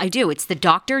 Yes, I do. It's the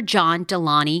Dr. John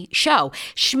Delaney Show.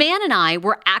 Schman and I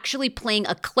were actually playing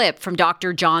a clip from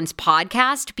Dr. John's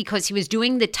podcast because he was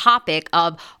doing the topic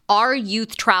of are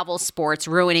youth travel sports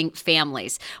ruining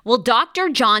families? Well, Dr.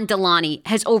 John Delaney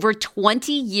has over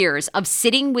 20 years of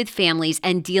sitting with families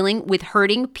and dealing with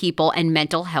hurting people and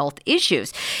mental health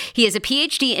issues. He has a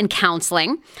PhD in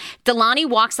counseling. Delaney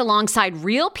walks alongside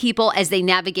real people as they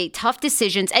navigate tough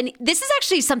decisions. And this is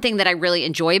actually something that I really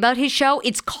enjoy about his show.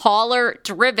 It's caller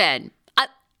driven.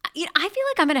 I feel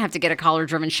like I'm going to have to get a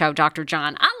caller-driven show, Dr.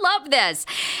 John. I love this.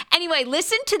 Anyway,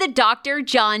 listen to the Dr.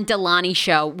 John Delaney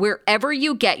Show wherever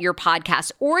you get your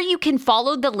podcast, or you can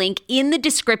follow the link in the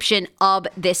description of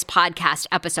this podcast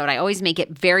episode. I always make it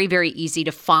very, very easy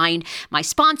to find my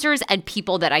sponsors and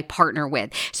people that I partner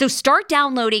with. So start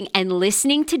downloading and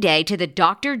listening today to the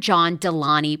Dr. John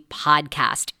Delaney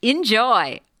podcast.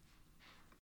 Enjoy.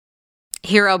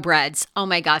 Hero Breads. Oh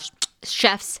my gosh.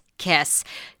 Chef's kiss.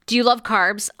 Do you love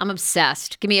carbs? I'm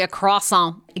obsessed. Give me a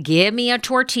croissant. Give me a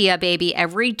tortilla, baby,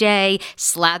 every day,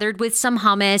 slathered with some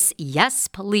hummus. Yes,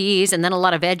 please. And then a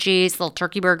lot of veggies, a little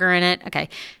turkey burger in it. Okay.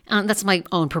 That's my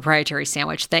own proprietary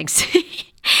sandwich. Thanks.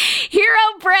 Hero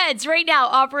Breads right now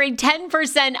offering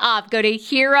 10% off. Go to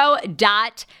hero.co.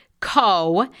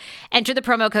 Enter the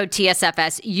promo code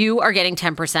TSFS. You are getting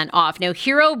 10% off. Now,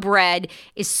 Hero Bread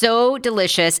is so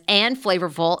delicious and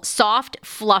flavorful, soft,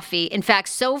 fluffy. In fact,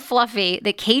 so fluffy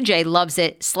that KJ loves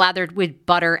it slathered with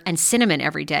butter and cinnamon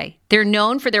every day. They're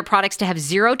known for their products to have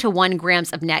 0 to 1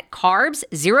 grams of net carbs,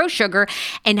 0 sugar,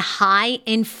 and high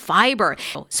in fiber.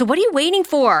 So what are you waiting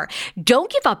for?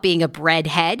 Don't give up being a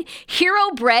breadhead.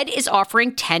 Hero Bread is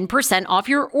offering 10% off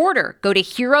your order. Go to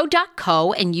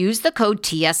hero.co and use the code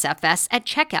TSFS at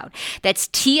checkout. That's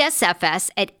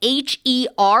TSFS at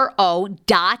HERO.CO.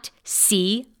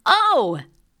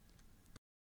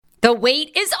 The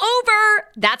wait is over.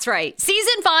 That's right.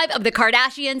 Season 5 of The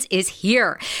Kardashians is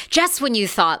here. Just when you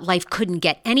thought life couldn't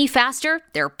get any faster,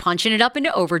 they're punching it up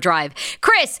into overdrive.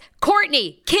 Kris,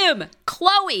 Kourtney, Kim,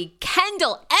 Khloe,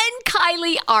 Kendall, and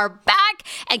Kylie are back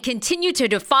and continue to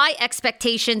defy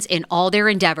expectations in all their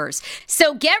endeavors.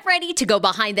 So get ready to go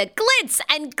behind the glitz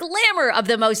and glamour of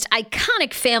the most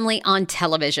iconic family on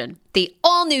television. The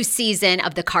all-new season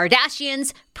of The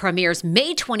Kardashians premieres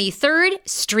May 23rd,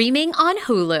 streaming on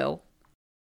Hulu.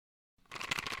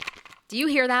 Do you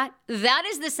hear that? That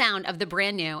is the sound of the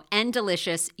brand new and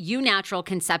delicious Eu Natural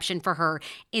Conception for Her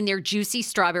in their juicy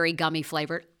strawberry gummy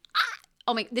flavor.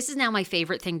 Oh my, this is now my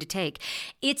favorite thing to take.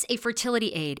 It's a fertility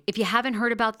aid. If you haven't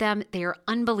heard about them, they are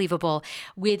unbelievable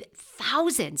with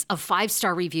thousands of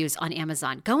 5-star reviews on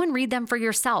Amazon. Go and read them for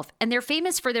yourself. And they're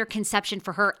famous for their Conception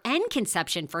for Her and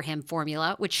Conception for Him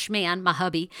formula, which Schman, my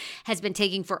hubby, has been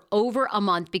taking for over a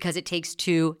month because it takes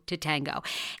 2 to tango.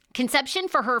 Conception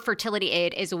for Her fertility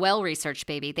aid is well-researched,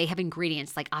 baby. They have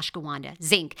ingredients like ashwagandha,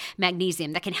 zinc,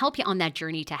 magnesium that can help you on that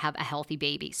journey to have a healthy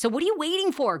baby. So what are you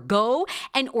waiting for? Go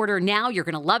and order now. You're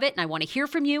going to love it, and I want to hear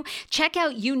from you. Check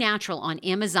out Eu Natural on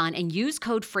Amazon and use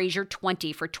code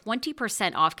Fraser20 for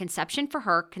 20% off Conception for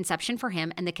Her, Conception for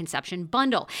Him, and the Conception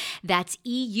Bundle. That's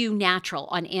EU Natural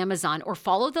on Amazon, or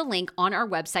follow the link on our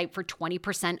website for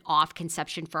 20% off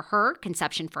Conception for Her,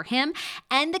 Conception for Him,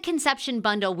 and the Conception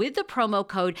Bundle with the promo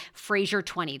code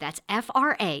Fraser20. That's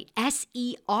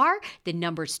FRASER, the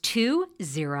numbers 20.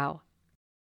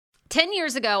 10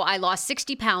 years ago, I lost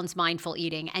 60 pounds mindful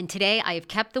eating, and today I have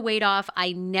kept the weight off.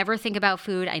 I never think about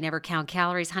food. I never count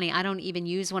calories. Honey, I don't even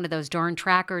use one of those darn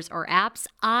trackers or apps.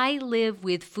 I live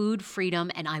with food freedom,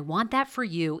 and I want that for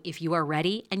you if you are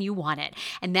ready and you want it.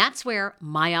 And that's where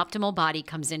My Optimal Body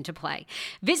comes into play.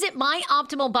 Visit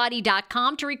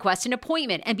myoptimalbody.com to request an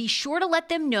appointment, and be sure to let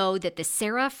them know that the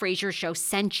Sarah Fraser Show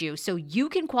sent you so you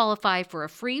can qualify for a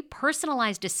free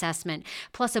personalized assessment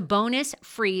plus a bonus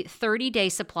free 30-day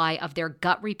supply of their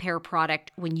gut repair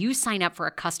product when you sign up for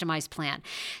a customized plan.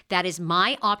 That is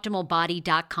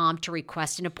myoptimalbody.com to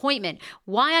request an appointment.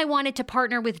 Why I wanted to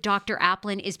partner with Dr.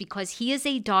 Aplin is because he is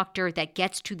a doctor that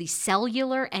gets to the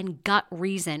cellular and gut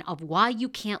reason of why you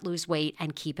can't lose weight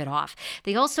and keep it off.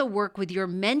 They also work with your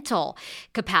mental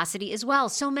capacity as well.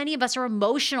 So many of us are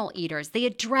emotional eaters. They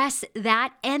address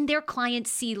that, and their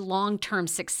clients see long-term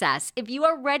success. If you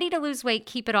are ready to lose weight,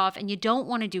 keep it off, and you don't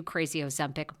want to do crazy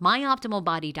Ozempic,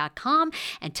 myoptimalbody.com,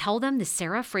 and tell them the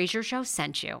Sarah Fraser Show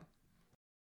sent you.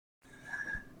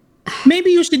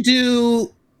 Maybe you should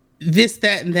do this,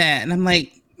 that, and that. And I'm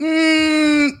like,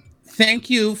 thank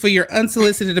you for your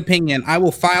unsolicited opinion. I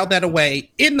will file that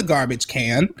away in the garbage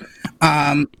can.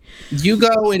 You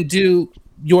go and do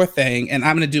your thing and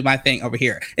I'm going to do my thing over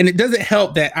here. And it doesn't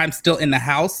help that I'm still in the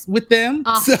house with them.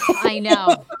 So, I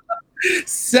know.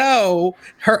 So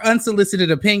her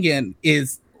unsolicited opinion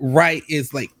is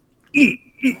like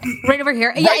right over here.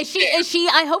 Right yeah, is she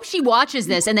I hope she watches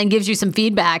this and then gives you some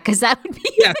feedback, because that would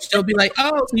be yeah, she'll be like,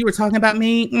 oh, so you were talking about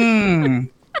me?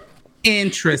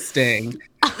 Interesting.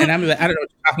 And I'm like, I don't know what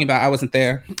you're talking about. I wasn't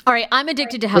there. All right. I'm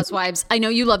addicted to Housewives. I know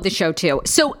you love the show too.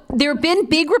 So there have been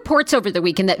big reports over the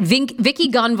weekend that Vicky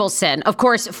Gunvalson, of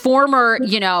course, former,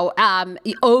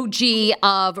 OG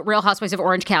of Real Housewives of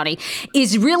Orange County,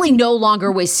 is really no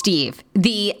longer with Steve,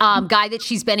 the guy that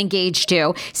she's been engaged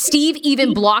to. Steve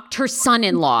even blocked her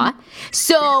son-in-law.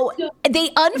 So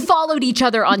they unfollowed each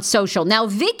other on social. Now,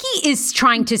 Vicky is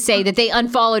trying to say that they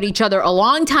unfollowed each other a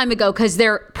long time ago because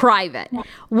they're private.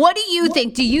 What do you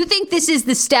think? Do you think this is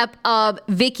the step of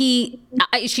Vicky?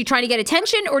 Is she trying to get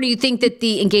attention, or do you think that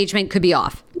the engagement could be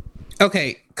off?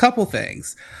 Okay, couple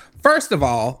things. First of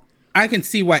all, I can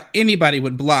see why anybody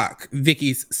would block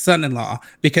Vicky's son-in-law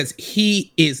because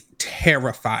he is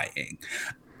terrifying.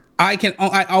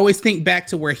 I always think back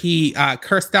to where he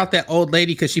cursed out that old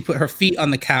lady because she put her feet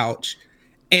on the couch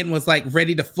and was like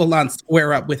ready to full on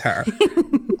square up with her.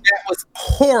 That was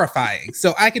horrifying.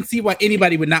 So I can see why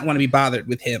anybody would not want to be bothered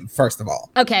with him, first of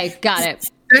all. Okay, got it.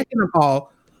 Second of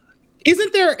all,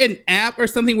 isn't there an app or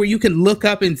something where you can look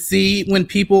up and see when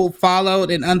people followed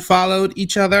and unfollowed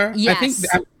each other? Yes.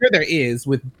 I'm sure there is,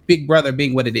 with Big Brother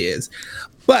being what it is.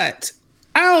 But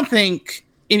I don't think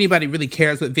anybody really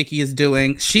cares what Vicky is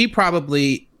doing. She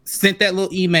probably sent that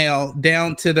little email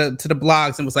down to the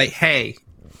blogs and was like, hey,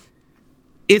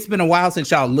 it's been a while since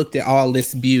y'all looked at all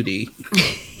this beauty.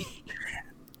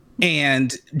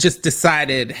 And just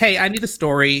decided, hey, I need a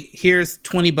story. Here's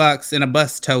 $20 and a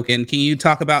bus token. Can you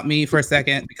talk about me for a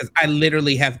second? Because I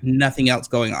literally have nothing else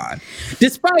going on.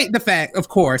 Despite the fact, of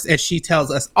course, as she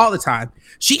tells us all the time,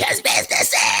 she has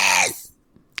businesses.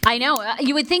 I know.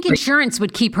 You would think insurance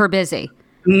would keep her busy.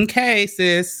 Okay,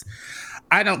 sis.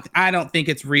 I don't think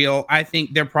it's real. I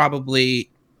think they're probably,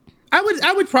 I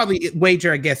would probably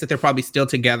wager, I guess, that they're probably still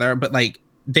together, but like,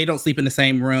 they don't sleep in the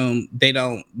same room. They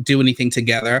don't do anything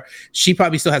together. She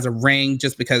probably still has a ring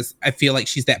just because I feel like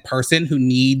she's that person who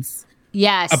needs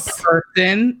a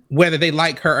person, whether they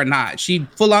like her or not. She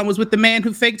full on was with the man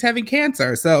who faked having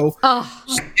cancer. So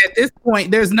at this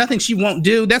point, there's nothing she won't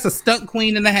do. That's a stunt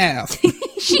queen and a half.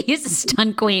 She is a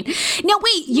stunt queen. Now,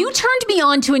 wait, you turned me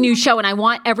on to a new show, and I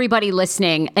want everybody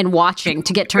listening and watching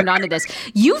to get turned on to this.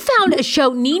 You found a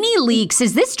show, Nene Leakes.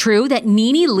 Is this true that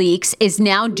Nene Leakes is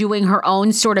now doing her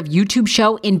own sort of YouTube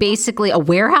show in basically a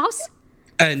warehouse?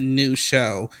 A new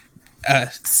show.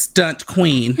 Stunt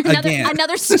queen again.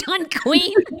 Another stunt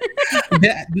queen.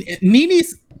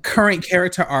 Nene's current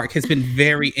character arc has been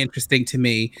very interesting to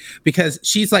me because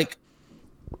she's like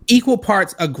equal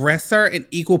parts aggressor and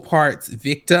equal parts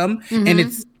victim. Mm-hmm. And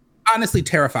it's honestly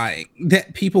terrifying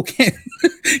that people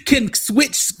can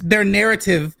switch their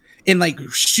narrative and like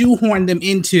shoehorn them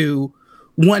into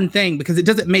one thing because it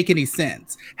doesn't make any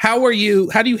sense. How do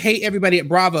you hate everybody at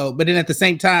Bravo, but then at the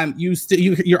same time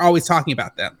you're always talking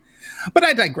about them? But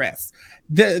I digress.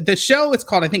 The show is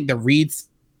called, I think, The Reed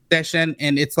Session,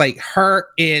 and it's like her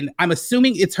I'm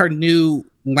assuming it's her new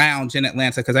lounge in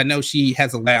Atlanta because I know she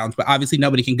has a lounge, but obviously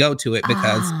nobody can go to it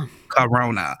because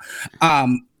Corona.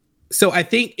 So I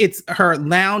think it's her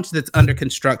lounge that's under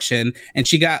construction, and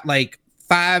she got like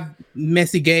 5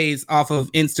 messy gays off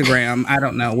of Instagram. I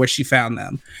don't know where she found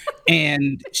them,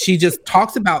 and she just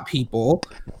talks about people.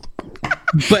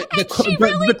 But she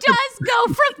really does go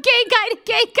from gay guy to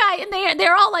gay guy, and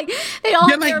they're all like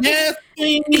yes,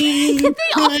 and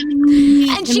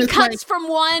she cuts like, from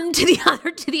one to the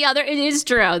other. It is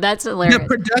true. That's hilarious. The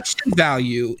production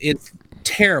value is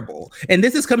terrible, and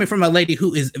this is coming from a lady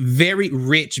who is very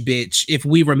rich, bitch. If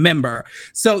we remember,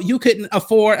 so you couldn't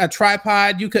afford a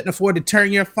tripod, you couldn't afford to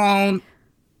turn your phone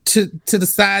to the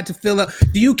side to fill up.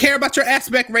 Do you care about your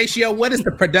aspect ratio? What is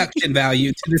the production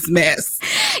value to this mess?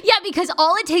 Yeah, because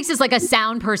all it takes is like a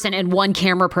sound person and one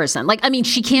camera person. Like, I mean,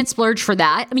 she can't splurge for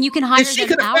that. I mean, you can hire them hourly. She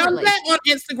could have found that on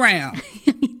Instagram.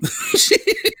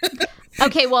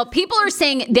 Okay, well, people are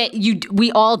saying that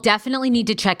we all definitely need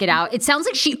to check it out. It sounds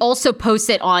like she also posts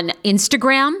it on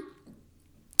Instagram.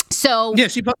 So yeah,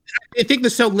 I think the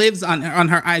show lives on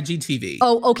her IGTV.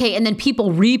 Oh, okay, and then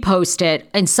people repost it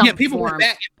in some form. Yeah, people went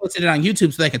back and posted it on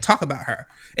YouTube so they could talk about her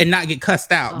and not get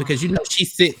cussed out because she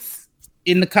sits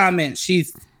in the comments.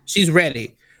 She's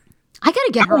ready. I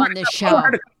gotta get her on this show.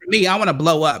 I want to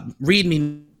blow up. Read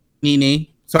me, Nene,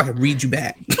 so I can read you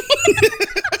back.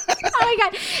 I my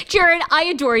God. Jared, I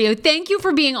adore you. Thank you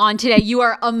for being on today. You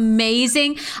are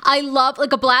amazing. I love,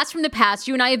 like, a blast from the past.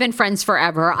 You and I have been friends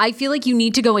forever. I feel like you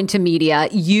need to go into media.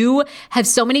 You have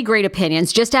so many great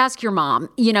opinions. Just ask your mom.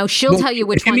 She'll tell you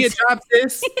which ones. Give me a job,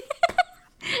 sis.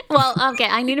 Well, okay.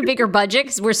 I need a bigger budget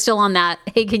because we're still on that.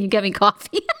 Hey, can you get me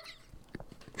coffee?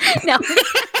 No.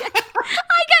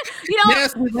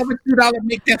 Yes, we love a $2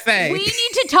 McCafe. We need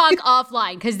to talk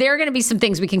offline because there are going to be some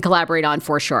things we can collaborate on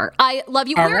for sure. I love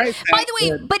you. All right, by the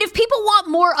way, but if people want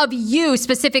more of you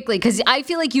specifically, because I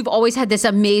feel like you've always had this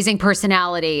amazing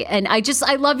personality, and I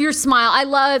love your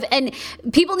smile. And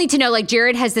people need to know, like,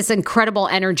 Jared has this incredible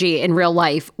energy in real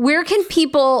life. Where can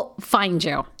people find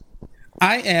you?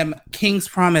 I am King's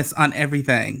Promise on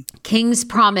everything. King's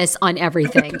Promise on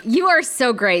everything. You are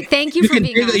so great. Thank you for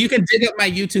being on. You can dig up my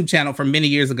YouTube channel from many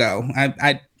years ago.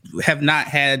 I have not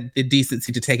had the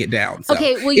decency to take it down. So.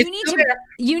 Okay, well, you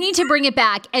need to bring it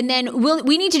back, and then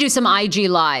we need to do some IG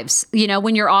lives.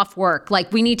 When you're off work,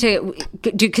 like, we need to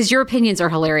do, because your opinions are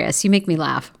hilarious. You make me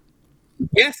laugh.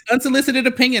 Yes, unsolicited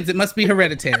opinions. It must be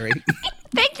hereditary.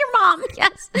 Thank your mom.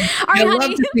 Yes. All right, honey.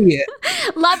 Love to see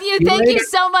it. Love you. Thank you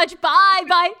so much. Bye.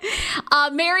 Bye.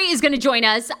 Mary is going to join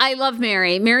us. I love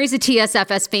Mary. Mary's a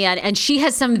TSFS fan, and she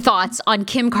has some thoughts on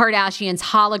Kim Kardashian's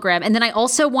hologram. And then I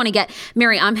also want to get,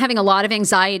 Mary, I'm having a lot of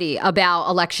anxiety about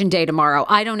Election Day tomorrow.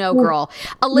 I don't know, girl.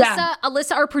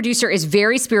 Alyssa, our producer, is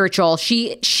very spiritual.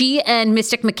 She and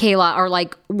Mystic Michaela are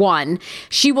like one.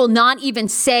 She will not even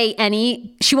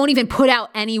she won't even put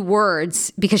out any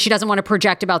words because she doesn't want to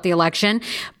project about the election.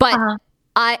 But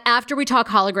after we talk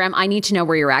hologram, I need to know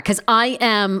where you're at because I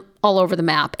am all over the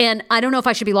map. And I don't know if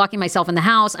I should be locking myself in the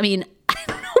house. I mean, I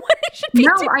don't know what I should be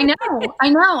doing. I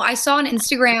know. I saw on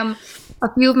Instagram,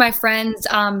 a few of my friends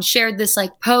shared this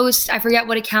like post. I forget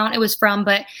what account it was from,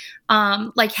 but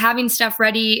like having stuff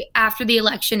ready after the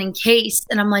election in case.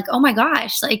 And I'm like, oh my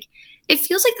gosh, like it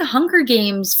feels like the Hunger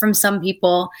Games from some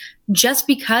people just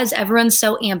because everyone's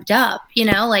so amped up,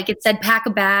 like it said, pack a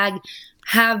bag,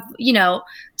 have,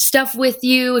 stuff with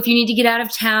you. If you need to get out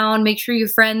of town, make sure your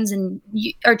friends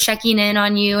are checking in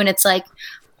on you. And it's like,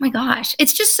 oh my gosh,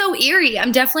 it's just so eerie.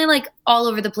 I'm definitely like all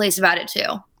over the place about it too.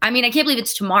 I mean, I can't believe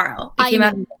it's tomorrow. I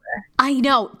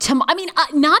know.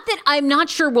 Not that I'm not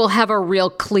sure we'll have a real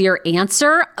clear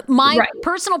answer. My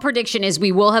personal prediction is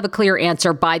we will have a clear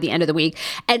answer by the end of the week.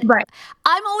 And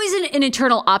I'm always an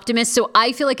internal optimist, so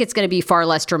I feel like it's going to be far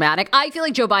less dramatic. I feel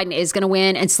like Joe Biden is going to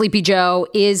win and Sleepy Joe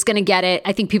is going to get it.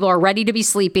 I think people are ready to be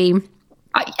sleepy.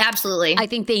 Absolutely. I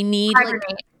think they need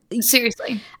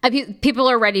seriously. People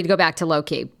are ready to go back to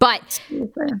low-key. But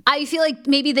I feel like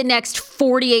maybe the next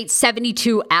 48,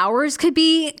 72 hours could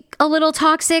be a little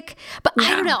toxic. But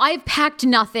I don't know. I've packed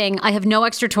nothing. I have no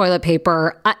extra toilet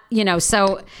paper. So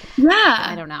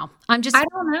I don't know. I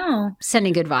don't know.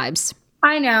 Sending good vibes.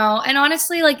 I know. And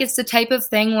honestly, like it's the type of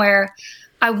thing where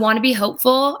I want to be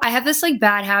hopeful. I have this like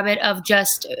bad habit of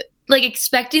just like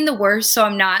expecting the worst so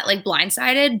I'm not like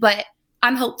blindsided. But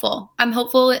I'm hopeful. I'm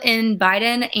hopeful in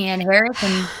Biden and Harris.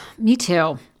 And me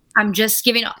too. I'm just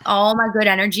giving all my good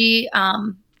energy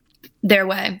their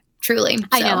way. Truly. So.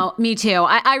 I know. Me too.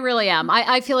 I really am.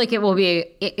 I feel like it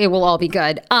will all be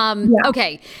good.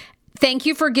 Okay. Thank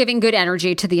you for giving good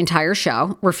energy to the entire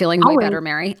show. We're feeling way better,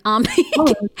 Mary.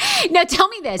 Now tell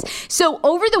me this. So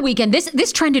over the weekend,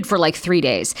 this trended for like 3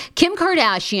 days. Kim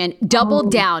Kardashian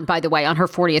doubled down, by the way, on her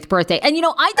 40th birthday. And,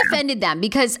 I defended them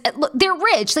because look, they're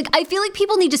rich. Like, I feel like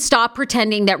people need to stop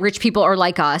pretending that rich people are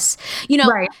like us.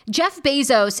 Jeff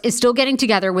Bezos is still getting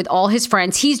together with all his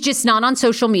friends. He's just not on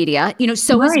social media.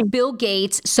 So is Bill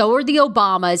Gates. So are the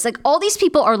Obamas. Like, all these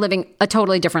people are living a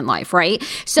totally different life, right?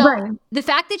 So the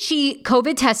fact that she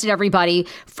COVID tested everybody.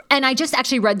 And I just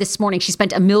actually read this morning, she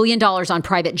spent $1 million on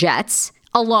private jets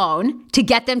alone to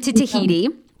get them to Tahiti.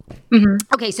 Mm-hmm.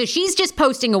 Okay, so she's just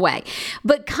posting away.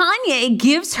 But Kanye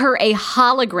gives her a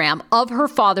hologram of her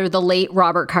father, the late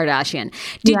Robert Kardashian.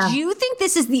 Did you think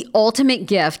this is the ultimate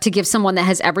gift to give someone that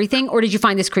has everything, or did you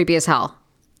find this creepy as hell?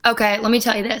 Okay, let me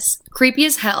tell you this. Creepy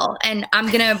as hell. And I'm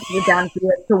going to break it down for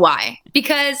you as to why.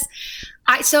 Because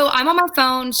I'm on my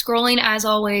phone scrolling as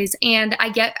always, and I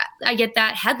get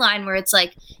that headline where it's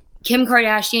like Kim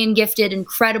Kardashian gifted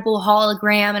incredible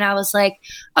hologram, and I was like,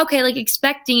 okay, like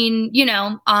expecting,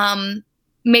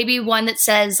 maybe one that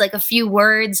says like a few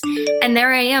words, and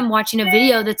there I am watching a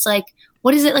video that's like,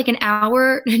 what is it, like an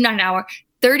hour? Not an hour,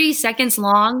 30 seconds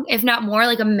long, if not more,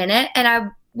 like a minute, and I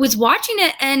was watching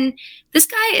it, and this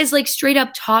guy is like straight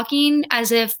up talking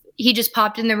as if he just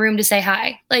popped in the room to say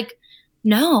hi. Like,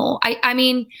 no, I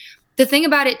mean, the thing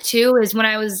about it too is when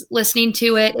I was listening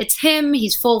to it, it's him,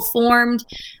 he's full formed.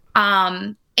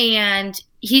 And and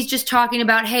he's just talking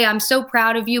about, hey, I'm so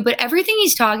proud of you. But everything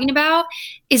he's talking about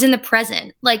is in the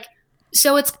present. Like,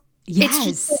 so it's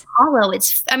just so hollow.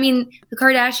 I mean, the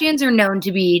Kardashians are known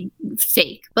to be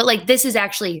fake, but like this is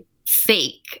actually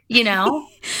fake, you know?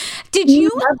 Did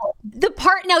you,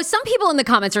 some people in the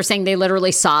comments are saying they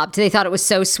literally sobbed. They thought it was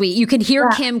so sweet. You can hear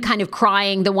Kim kind of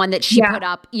crying, the one that she put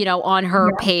up, on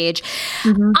her page.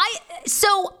 Mm-hmm.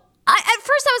 At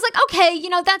first I was like, okay,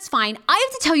 that's fine. I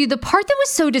have to tell you the part that was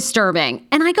so disturbing,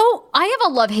 and I have a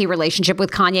love-hate relationship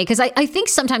with Kanye because I think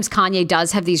sometimes Kanye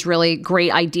does have these really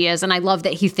great ideas, and I love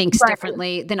that he thinks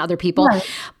differently than other people. Right.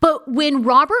 But when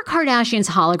Robert Kardashian's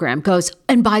hologram goes,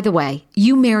 and by the way,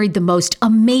 you married the most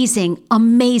amazing,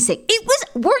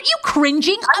 weren't you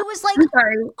cringing? I was like, I'm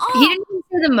sorry. Oh. He didn't even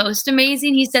say the most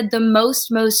amazing. He said the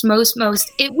most.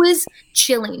 It was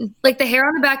chilling. Like the hair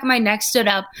on the back of my neck stood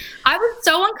up. I was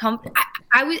so uncomfortable.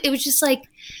 It was just like,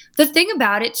 the thing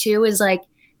about it too is like,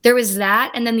 there was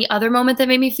that. And then the other moment that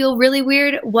made me feel really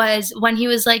weird was when he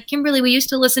was like, Kimberly, we used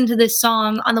to listen to this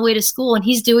song on the way to school, and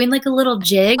he's doing like a little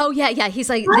jig. Oh yeah. Yeah. He's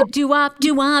like, do up.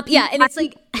 Yeah. And it's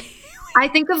like, I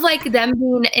think of like them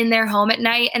being in their home at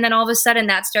night, and then all of a sudden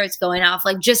that starts going off,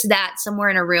 like just that somewhere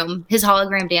in a room, his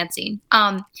hologram dancing.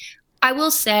 I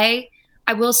will say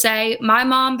my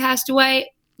mom passed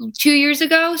away 2 years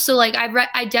ago. So like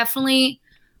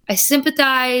I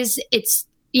sympathize. It's,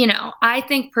 I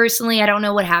think personally, I don't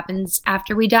know what happens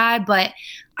after we die, but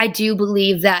I do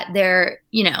believe that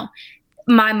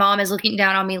my mom is looking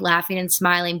down on me laughing and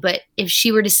smiling. But if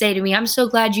she were to say to me, I'm so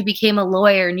glad you became a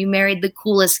lawyer and you married the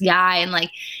coolest guy. And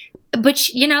like, but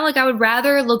I would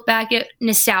rather look back at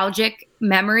nostalgic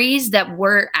memories that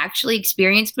were actually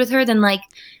experienced with her than like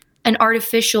an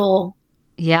artificial,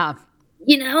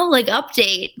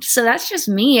 update. So that's just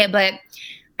me. But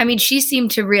I mean, she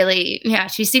seemed to really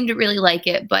like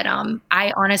it. But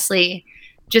I honestly,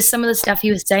 just some of the stuff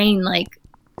he was saying, like,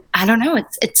 I don't know,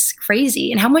 it's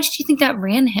crazy. And how much do you think that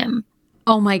ran him?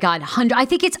 Oh my God, I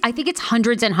think it's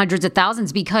hundreds and hundreds of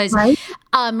thousands because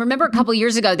remember a couple of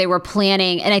years ago they were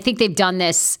planning, and I think they've done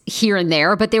this here and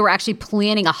there, but they were actually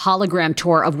planning a hologram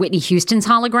tour of Whitney Houston's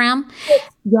hologram.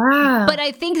 Yeah. But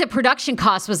I think the production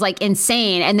cost was like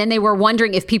insane, and then they were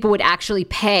wondering if people would actually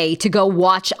pay to go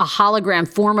watch a hologram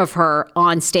form of her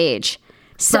on stage.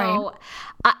 So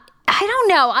I don't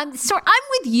know. I'm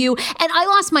with you. And I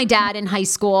lost my dad in high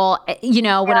school, when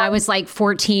I was like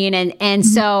 14. And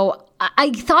so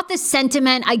I thought the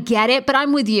sentiment, I get it, but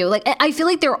I'm with you. Like, I feel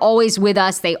like they're always with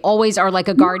us. They always are like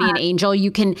a guardian angel.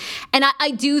 And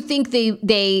I do think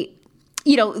they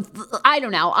I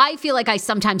don't know. I feel like I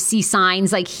sometimes see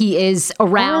signs like he is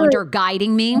around or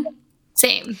guiding me.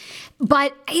 Same.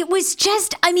 But it was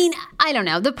just, I mean, I don't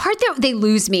know. The part that they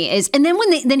lose me is, and then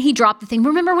then he dropped the thing.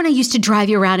 Remember when I used to drive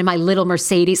you around in my little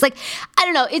Mercedes? Like, I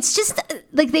don't know. It's just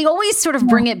like they always sort of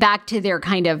bring it back to their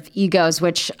kind of egos,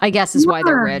 which I guess is why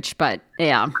they're rich. But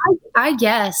yeah. I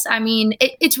guess. I mean,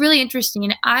 it's really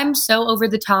interesting. I'm so over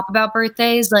the top about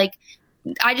birthdays. Like,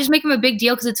 I just make them a big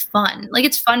deal because it's fun. Like,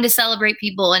 it's fun to celebrate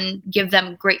people and give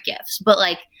them great gifts. But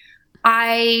like,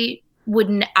 I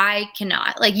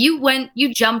cannot. Like, you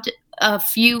jumped a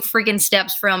few freaking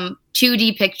steps from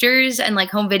 2D pictures and like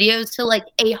home videos to like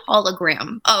a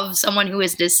hologram of someone who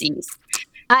is deceased.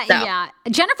 Yeah.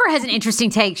 Jennifer has an interesting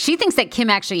take. She thinks that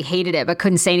Kim actually hated it, but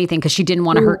couldn't say anything because she didn't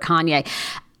want to hurt Kanye.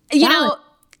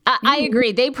 I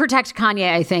agree. They protect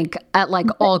Kanye, I think, at like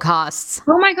all costs.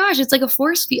 Oh my gosh. It's like a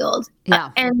force field.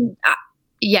 Yeah. I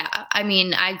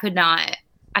mean, I could not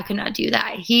do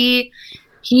that. He's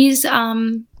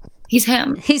him. He's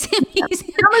him. He's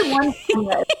only one thing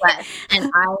that's left, and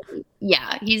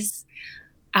he's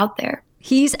out there.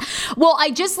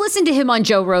 I just listened to him on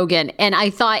Joe Rogan, and I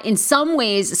thought in some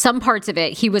ways, some parts of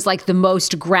it, he was like the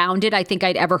most grounded I think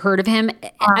I'd ever heard him.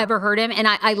 And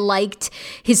I liked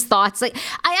his thoughts. Like,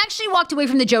 I actually walked away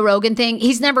from the Joe Rogan thing.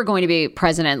 He's never going to be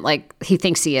president like he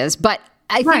thinks he is, but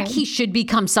I think he should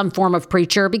become some form of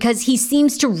preacher because he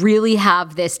seems to really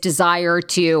have this desire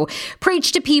to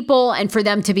preach to people and for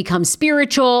them to become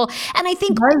spiritual. And I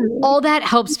think all that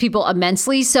helps people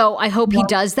immensely. So I hope he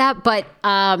does that. But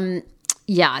then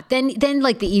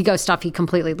like the ego stuff, he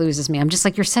completely loses me. I'm just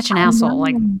like, you're such an asshole.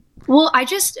 Like, well, we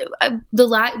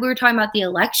were talking about the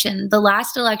election, the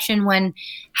last election when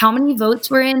how many votes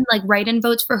were in, like write-in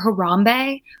votes for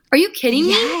Harambe? Are you kidding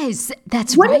me? Yes,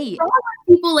 that's what right. Is wrong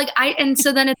with people and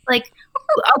so then it's like,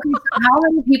 okay, so how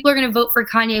many people are going to vote for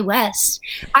Kanye West?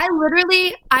 I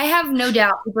have no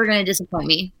doubt people are going to disappoint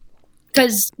me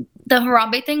because the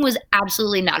Harambe thing was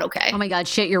absolutely not okay. Oh my God,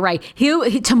 shit, you're right.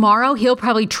 Tomorrow he'll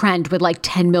probably trend with like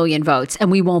 10 million votes and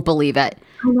we won't believe it.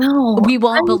 No, We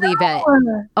won't believe it.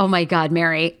 Oh my God,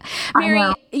 Mary.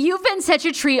 Mary, you've been such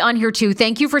a treat on here too.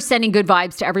 Thank you for sending good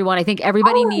vibes to everyone. I think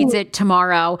everybody needs it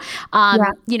tomorrow.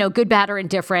 You know, good, bad, or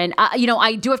indifferent. You know,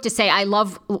 I do have to say, I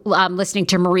love listening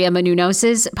to Maria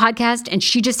Menounos' podcast, and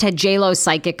she just had J-Lo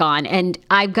Psychic on, and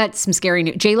I've got some scary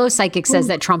news. J-Lo Psychic says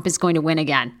that Trump is going to win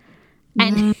again.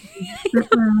 And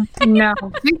no,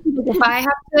 if I have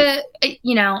to,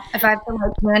 you know, if I have to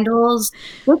light candles,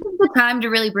 this is the time to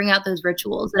really bring out those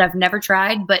rituals that I've never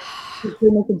tried, but they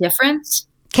make a difference.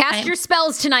 Cast your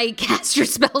spells tonight. Cast your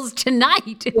spells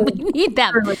tonight. We need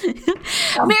them. Mary,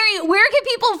 where can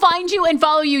people find you and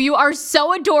follow you? You are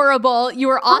so adorable. You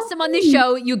are awesome on the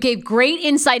show. You gave great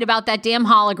insight about that damn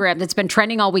hologram that's been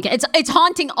trending all weekend. It's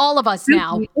haunting all of us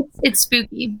now. It's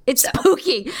spooky. It's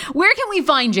spooky. Where can we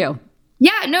find you?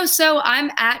 Yeah, no, so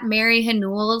I'm at Mary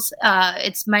Hanulz.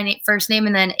 It's my first name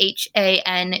and then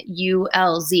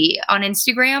HANULZ on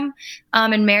Instagram,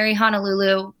 and Mary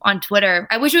Honolulu on Twitter.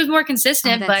 I wish it was more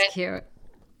consistent, that's but cute.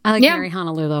 I like Mary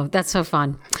Honolulu. That's so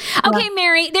fun. Okay,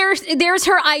 Mary, there's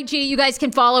her IG. You guys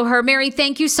can follow her. Mary,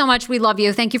 thank you so much. We love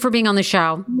you. Thank you for being on the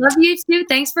show. Love you too.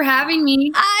 Thanks for having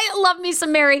me. I love me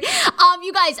some Mary.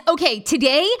 You guys, okay,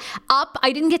 today up,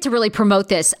 I didn't get to really promote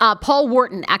this. Paul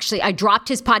Wharton, actually, I dropped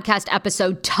his podcast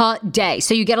episode today.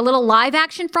 So you get a little live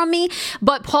action from me.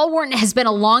 But Paul Wharton has been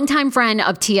a longtime friend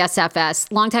of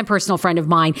TSFS, longtime personal friend of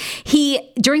mine.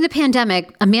 He, during the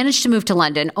pandemic, managed to move to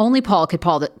London. Only Paul could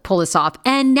pull this off.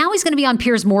 And now he's going to be on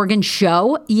Piers Morgan's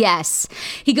show. Yes.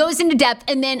 He goes into depth.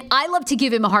 And then I love to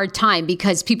give him a hard time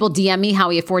because people DM me how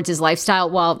he affords his lifestyle.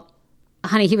 Well,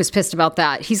 honey, he was pissed about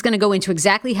that. He's going to go into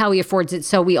exactly how he affords it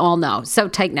so we all know. So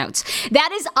take notes.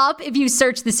 That is up if you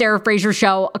search The Sarah Fraser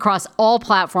Show across all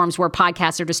platforms where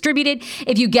podcasts are distributed.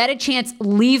 If you get a chance,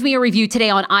 leave me a review today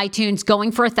on iTunes,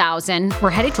 going for 1,000. We're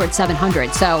headed towards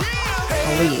 700, so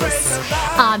please.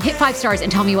 Hit 5 stars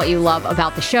and tell me what you love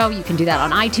about the show. You can do that on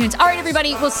iTunes. All right,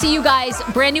 everybody, we'll see you guys.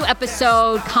 Brand new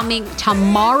episode coming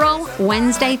tomorrow,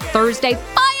 Wednesday, Thursday.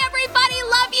 Bye, everybody.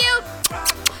 Love you.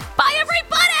 Bye,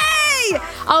 everybody.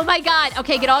 Oh, my God.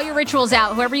 Okay, get all your rituals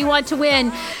out. Whoever you want to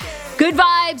win. Good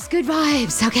vibes. Good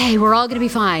vibes. Okay, we're all going to be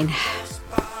fine.